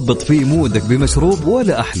اللي تضبط فيه مودك بمشروب،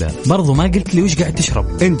 ولا احلى. برضو ما قلت لي وش قاعد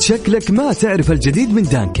تشرب. انت شكلك ما تعرف الجديد من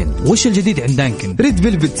دانكن. وش الجديد عند دانكن؟ ريد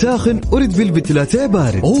فيلفت ساخن وريد فيلفت لاتيه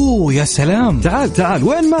بارد. اوه يا سلام. تعال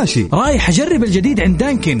وين ماشي؟ رايح اجرب الجديد عند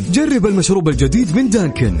دانكن. جرب المشروب الجديد من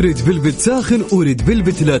دانكن، ريد فيلفت ساخن وريد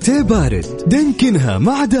فيلفت لاتيه بارد. دانكنها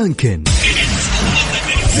مع دانكن.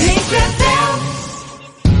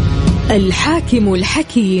 الحاكم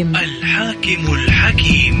الحكيم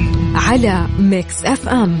على ميكس اف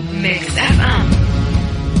ام.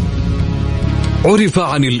 عرف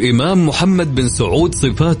عن الإمام محمد بن سعود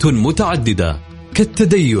صفات متعددة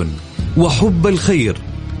كالتدين وحب الخير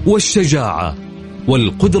والشجاعة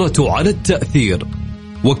والقدرة على التأثير.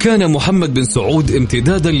 وكان محمد بن سعود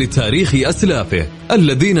امتدادا لتاريخ أسلافه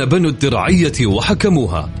الذين بنوا الدرعية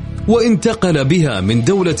وحكموها، وانتقل بها من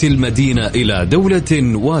دولة المدينة إلى دولة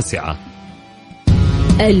واسعة.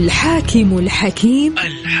 الحاكم الحكيم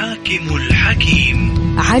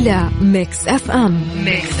على ميكس اف ام.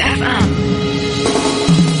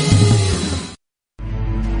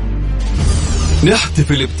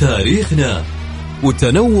 نحتفل بتاريخنا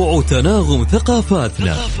وتنوع تناغم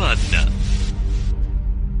ثقافاتنا.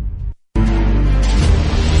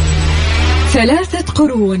 3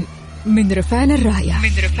 قرون من رفعنا الراية.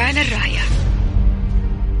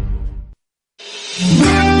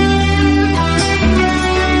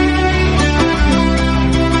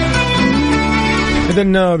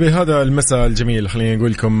 إذن بهذا المساء الجميل خليني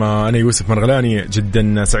أقول لكم أنا يوسف مرغلاني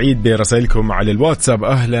جدا سعيد برسائلكم على الواتساب.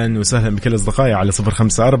 أهلا وسهلا بكل أصدقائي على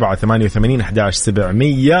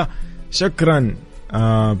 0548811700. شكرا.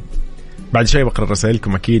 بعد شيء بقرأ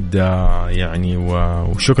رسائلكم أكيد يعني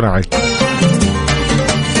وشكرا على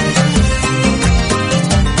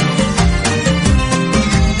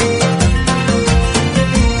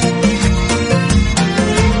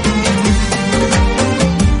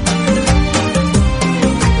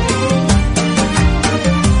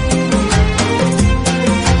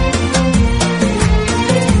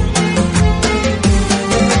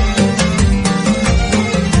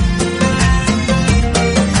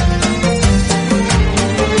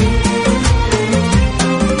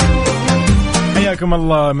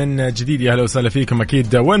الله من جديد. يا هلا وسهلا فيكم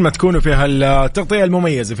أكيد وين ما تكونوا في هالتغطية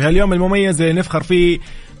المميزة في هاليوم المميز اللي نفخر فيه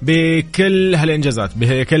بكل هالإنجازات،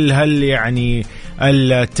 بكل يعني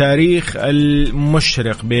التاريخ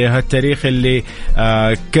المشرق، بهالتاريخ اللي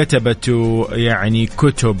كتبته يعني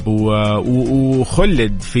كتب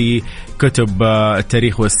وخلد في كتب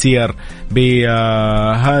التاريخ والسير،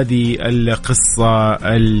 بهذه القصة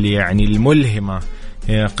اللي يعني الملهمة،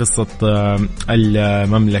 هي قصة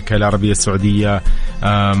المملكة العربية السعودية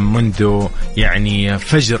منذ يعني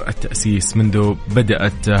فجر التأسيس، منذ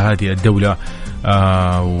بدأت هذه الدولة.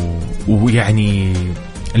 ويعني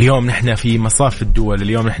اليوم نحن في مصاف الدول،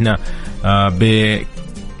 اليوم نحن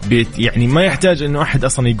يعني ما يحتاج انه احد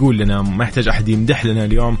اصلا يقول لنا، ما يحتاج احد يمدح لنا.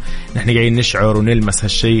 اليوم نحن قاعدين نشعر ونلمس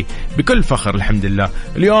هالشيء بكل فخر الحمد لله.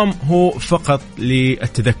 اليوم هو فقط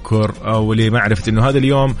للتذكر او لمعرفة انه هذا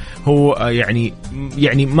اليوم هو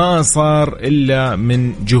يعني ما صار الا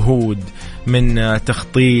من جهود، من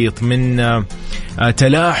تخطيط، من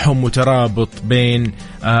تلاحم وترابط بين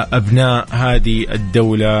أبناء هذه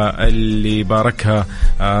الدولة اللي باركها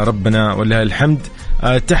ربنا ولله الحمد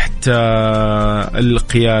تحت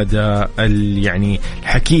القيادة يعني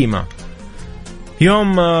الحكيمة.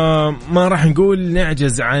 يوم ما راح نقول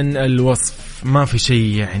نعجز عن الوصف، ما في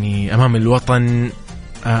شيء يعني أمام الوطن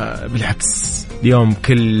بالعكس. اليوم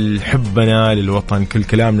كل حبنا للوطن، كل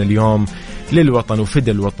كلامنا اليوم للوطن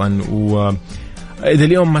وفدى الوطن. وإذا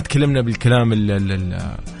اليوم ما تكلمنا بالكلام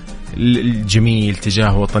الجميل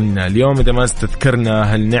تجاه وطننا اليوم، إذا ما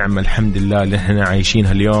استذكرنا هالنعمة الحمد لله اللي احنا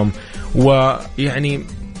عايشينها اليوم، ويعني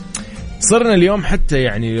صرنا اليوم حتى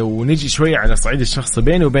يعني لو نجي شوية على صعيد الشخصي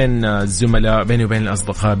بيني وبين الزملاء، بيني وبين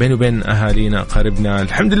الأصدقاء، بيني وبين أهالينا قاربنا،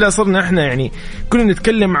 الحمد لله صرنا احنا يعني كنا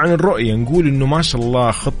نتكلم عن الرؤية، نقول إنه ما شاء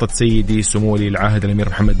الله خطة سيدي سمو ولي العهد الأمير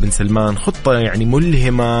محمد بن سلمان خطة يعني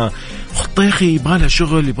ملهمة، خطة يا أخي يبغى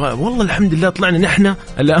شغل، والله الحمد لله طلعنا نحن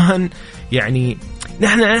الآن يعني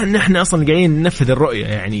نحن أصلا قاعدين ننفذ الرؤية،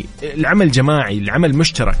 يعني العمل جماعي، العمل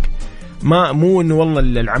مشترك، ما مو إنه والله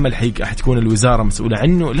العمل حتكون الوزارة مسؤولة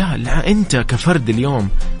عنه، لا أنت كفرد اليوم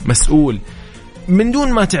مسؤول. من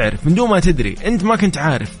دون ما تعرف، من دون ما تدري، أنت ما كنت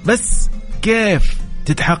عارف، بس كيف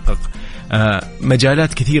تتحقق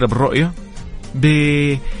مجالات كثيرة بالرؤية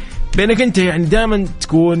بأنك أنت يعني دائما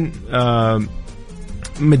تكون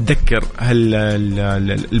متذكر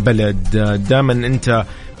البلد، دائما أنت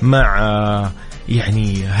مع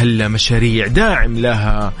يعني هالمشاريع داعم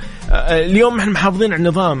لها. اليوم احنا محافظين على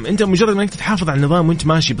النظام، انت مجرد ما انك تحافظ على النظام وانت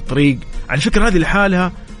ماشي بالطريق، على فكرة هذه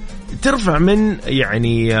لحالها ترفع من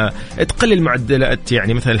يعني تقلل معدلات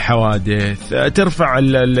يعني مثل الحوادث، ترفع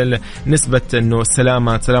نسبة انه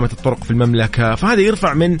سلامة الطرق في المملكة، فهذا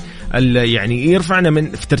يرفع من يعني يرفعنا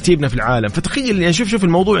من في ترتيبنا في العالم. فتخيل يعني شوف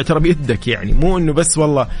الموضوع ترى بيدك، يعني مو انه بس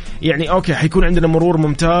والله يعني اوكي حيكون عندنا مرور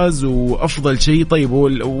ممتاز وافضل شيء. طيب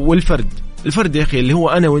الفرد يا اخي اللي هو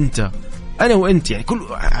انا وانت يعني كل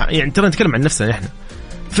يعني ترى نتكلم عن نفسنا احنا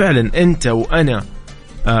فعلا، انت وانا،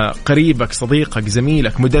 قريبك، صديقك،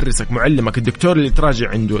 زميلك، مدرسك، معلمك، الدكتور اللي تراجع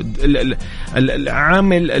عنده،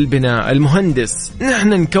 عامل البناء، المهندس، نحن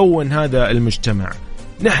نكون هذا المجتمع.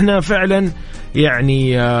 نحن فعلا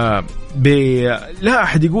يعني لا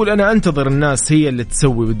أحد يقول أنا أنتظر الناس هي اللي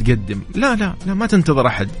تسوي وتقدم، لا ما تنتظر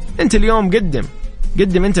أحد. أنت اليوم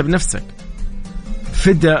قدم أنت بنفسك.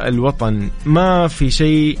 فداء الوطن ما في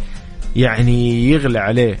شيء يعني يغلى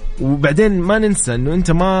عليه. وبعدين ما ننسى أنه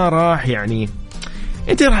أنت ما راح يعني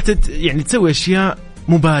أنت راح يعني تسوي أشياء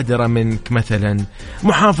مبادرة منك، مثلا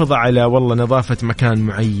محافظة على والله نظافة مكان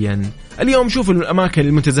معين. اليوم شوف الأماكن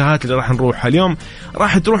المنتزهات اللي راح نروحها اليوم،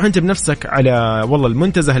 راح تروح أنت بنفسك على والله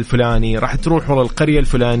المنتزه الفلاني، راح تروح والله القرية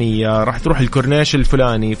الفلانية، راح تروح الكورنيش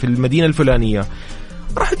الفلاني في المدينة الفلانية،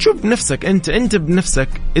 راح تشوف بنفسك أنت بنفسك.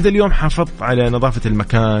 إذا اليوم حافظت على نظافة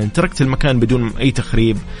المكان، تركت المكان بدون أي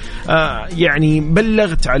تخريب، يعني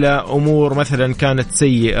بلغت على أمور مثلا كانت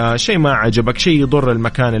سيئة، شيء ما عجبك، شيء يضر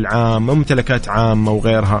المكان العام، ممتلكات عامة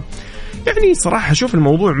وغيرها، يعني صراحة شوف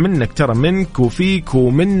الموضوع منك، ترى منك وفيك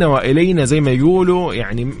ومنا وإلينا زي ما يقولوا،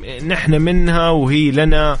 يعني نحن منها وهي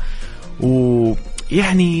لنا.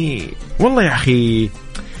 ويعني والله يا أخي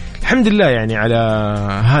الحمد لله يعني على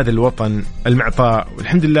هذا الوطن المعطاء،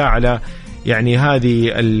 والحمد لله على يعني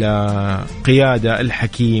هذه القيادة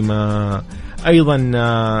الحكيمة. أيضا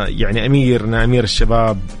يعني أميرنا أمير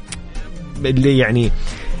الشباب اللي يعني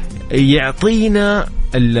يعطينا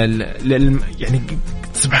يعني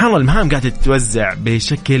سبحان الله المهام قاعدة تتوزع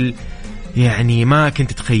بشكل يعني ما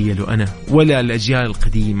كنت تتخيله أنا ولا الأجيال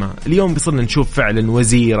القديمة. اليوم صرنا نشوف فعلا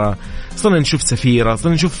وزيرة، صرنا نشوف سفيرة،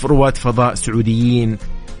 صرنا نشوف رواد فضاء سعوديين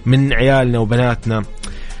من عيالنا وبناتنا.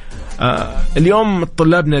 اليوم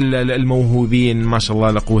طلابنا الموهوبين ما شاء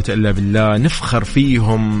الله لا قوة إلا بالله، نفخر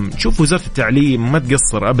فيهم. شوف وزارة التعليم ما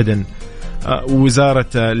تقصر أبدا، وزارة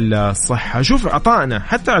الصحة شوف عطائنا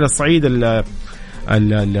حتى على الصعيد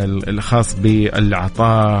الخاص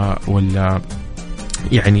بالعطاء، ولا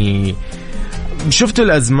يعني شفت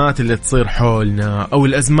الأزمات اللي تصير حولنا، أو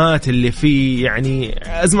الأزمات اللي في يعني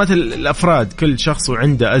أزمات الأفراد، كل شخص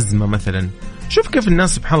وعنده أزمة مثلا. شوف كيف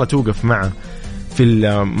الناس سبحان الله توقف معه في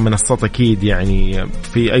المنصات أكيد، يعني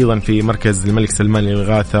في أيضا في مركز الملك سلمان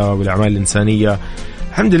للإغاثة والأعمال الإنسانية.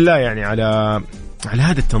 الحمد لله يعني على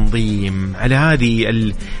هذا التنظيم، على هذه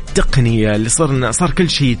التقنية اللي صار كل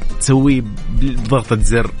شيء تسويه بضغطة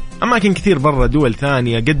زر. أماكن كثير برا دول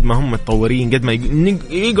ثانية قد ما هم متطورين، قد ما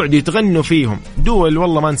يقعدوا يتغنوا فيهم دول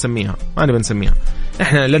والله ما نسميها، ما نبي نسميها.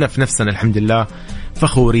 إحنا لنا في نفسنا الحمد لله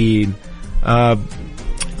فخورين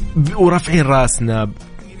ورافعين راسنا.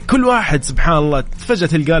 كل واحد سبحان الله فجأة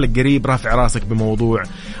تلقى لك قريب رافع راسك بموضوع.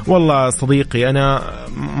 والله صديقي أنا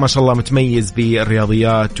ما شاء الله متميز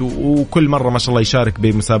بالرياضيات، وكل مرة ما شاء الله يشارك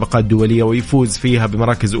بمسابقات دولية ويفوز فيها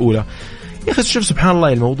بمراكز أولى. يا أخي شوف سبحان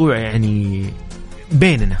الله الموضوع يعني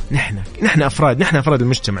بيننا نحن أفراد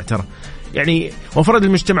المجتمع ترى، يعني وأفراد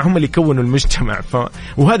المجتمع هم اللي يكونوا المجتمع.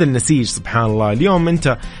 وهذا النسيج سبحان الله. اليوم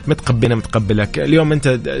أنت متقبلك، اليوم أنت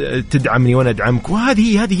تدعمني وأنا أدعمك،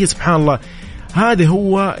 وهذه هي سبحان الله. هذا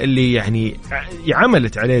هو اللي يعني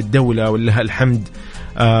عملت عليه الدولة ولها الحمد،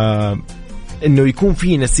 إنه يكون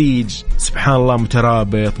في نسيج سبحان الله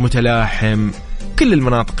مترابط متلاحم. كل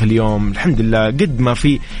المناطق اليوم الحمد لله قد ما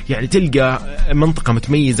في يعني تلقى منطقة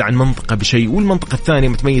متميزة عن منطقة بشيء، والمنطقة الثانية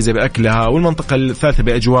متميزة بأكلها، والمنطقة الثالثة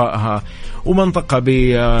بأجواءها، ومنطقة ب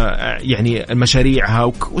يعني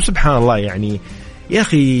مشاريعها. وسبحان الله يعني يا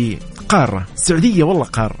أخي قارة السعودية والله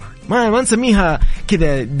قارة، ما نسميها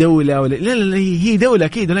كذا دولة ولا لا هي دولة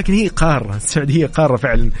أكيد، ولكن هي قارة. السعودية قارة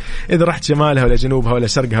فعلا، إذا رحت شمالها ولا جنوبها ولا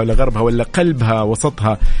شرقها ولا غربها ولا قلبها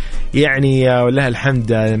وسطها، يعني ولها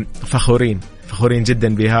الحمد فخورين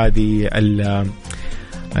جدا بهذه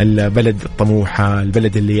البلد الطموحة،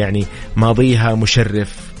 البلد اللي يعني ماضيها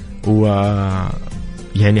مشرف،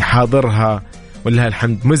 ويعني حاضرها ولها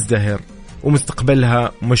الحمد مزدهر.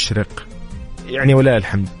 ومستقبلها مشرق يعني ولا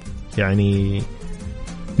الحمد. يعني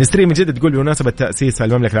نستري من جد تقول بمناسبة تأسيس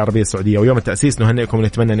المملكة العربية السعودية ويوم التأسيس نهنئكم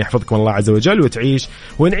ونتمنى أن يحفظكم الله عز وجل وتعيش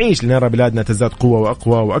ونعيش لنرى بلادنا تزداد قوة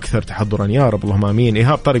وأقوى وأكثر تحضرا يا رب اللهم آمين.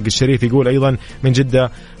 إيهاب طارق الشريف يقول أيضا من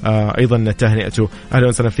جدة أيضا تهنئته أهلا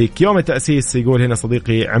وسهلا فيك. يوم التأسيس يقول هنا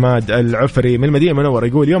صديقي عماد العفري من المدينة المنورة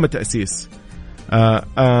يقول يوم التأسيس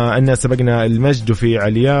أن سبقنا المجد في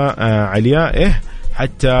عليائه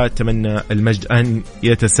حتى تمنى المجد أن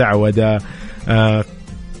يتسعود.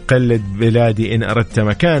 قلد بلادي إن أردت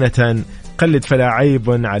مكانة قلد فلا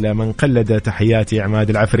عيب على من قلد. تحياتي عماد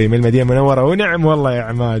العفري من المدينة المنورة. ونعم والله يا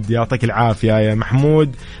عماد يعطيك العافية. يا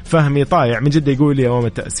محمود فهمي طايع من جدة يقول لي يوم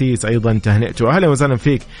التأسيس أيضا تهنئته أهلا وسهلا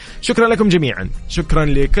فيك. شكرا لكم جميعا شكرا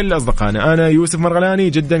لكل أصدقائنا. أنا يوسف مرغلاني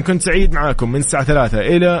جدا كنت سعيد معاكم من الساعة 3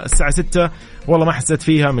 إلى الساعة 6 والله ما حسيت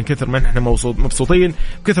فيها من كثر ما نحن مبسوطين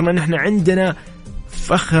كثر ما نحن عندنا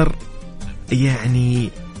فخر يعني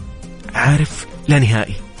عارف لا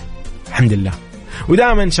نهائي الحمد لله.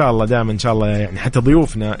 ودائما إن شاء الله يعني حتى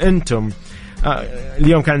ضيوفنا أنتم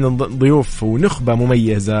اليوم كان عندنا ضيوف ونخبة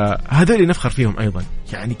مميزة هذول نفخر فيهم أيضا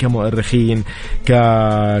يعني كمؤرخين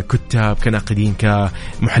ككتاب كناقدين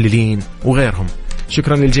كمحللين وغيرهم.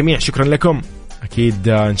 شكرا للجميع شكرا لكم. أكيد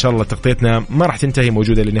إن شاء الله تغطيتنا ما راح تنتهي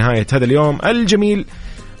موجودة لنهاية هذا اليوم الجميل.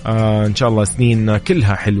 إن شاء الله سنين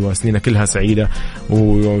كلها حلوة سنين كلها سعيدة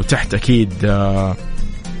وتحت أكيد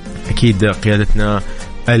قيادتنا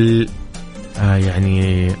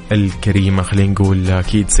يعني الكريمة خلينا نقول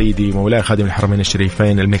أكيد سيدي مولاي خادم الحرمين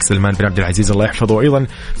الشريفين الملك سلمان بن عبد العزيز الله يحفظه. وأيضا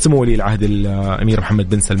سمو ولي العهد الأمير محمد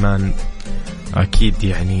بن سلمان. أكيد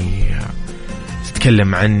يعني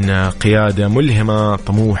تتكلم عن قيادة ملهمة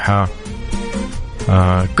طموحة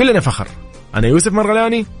كلنا فخر. أنا يوسف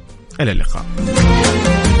مرغلاني إلى اللقاء.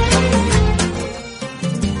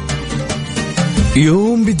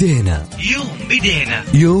 يوم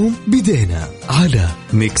بدينا على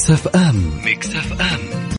ميكس اف ام.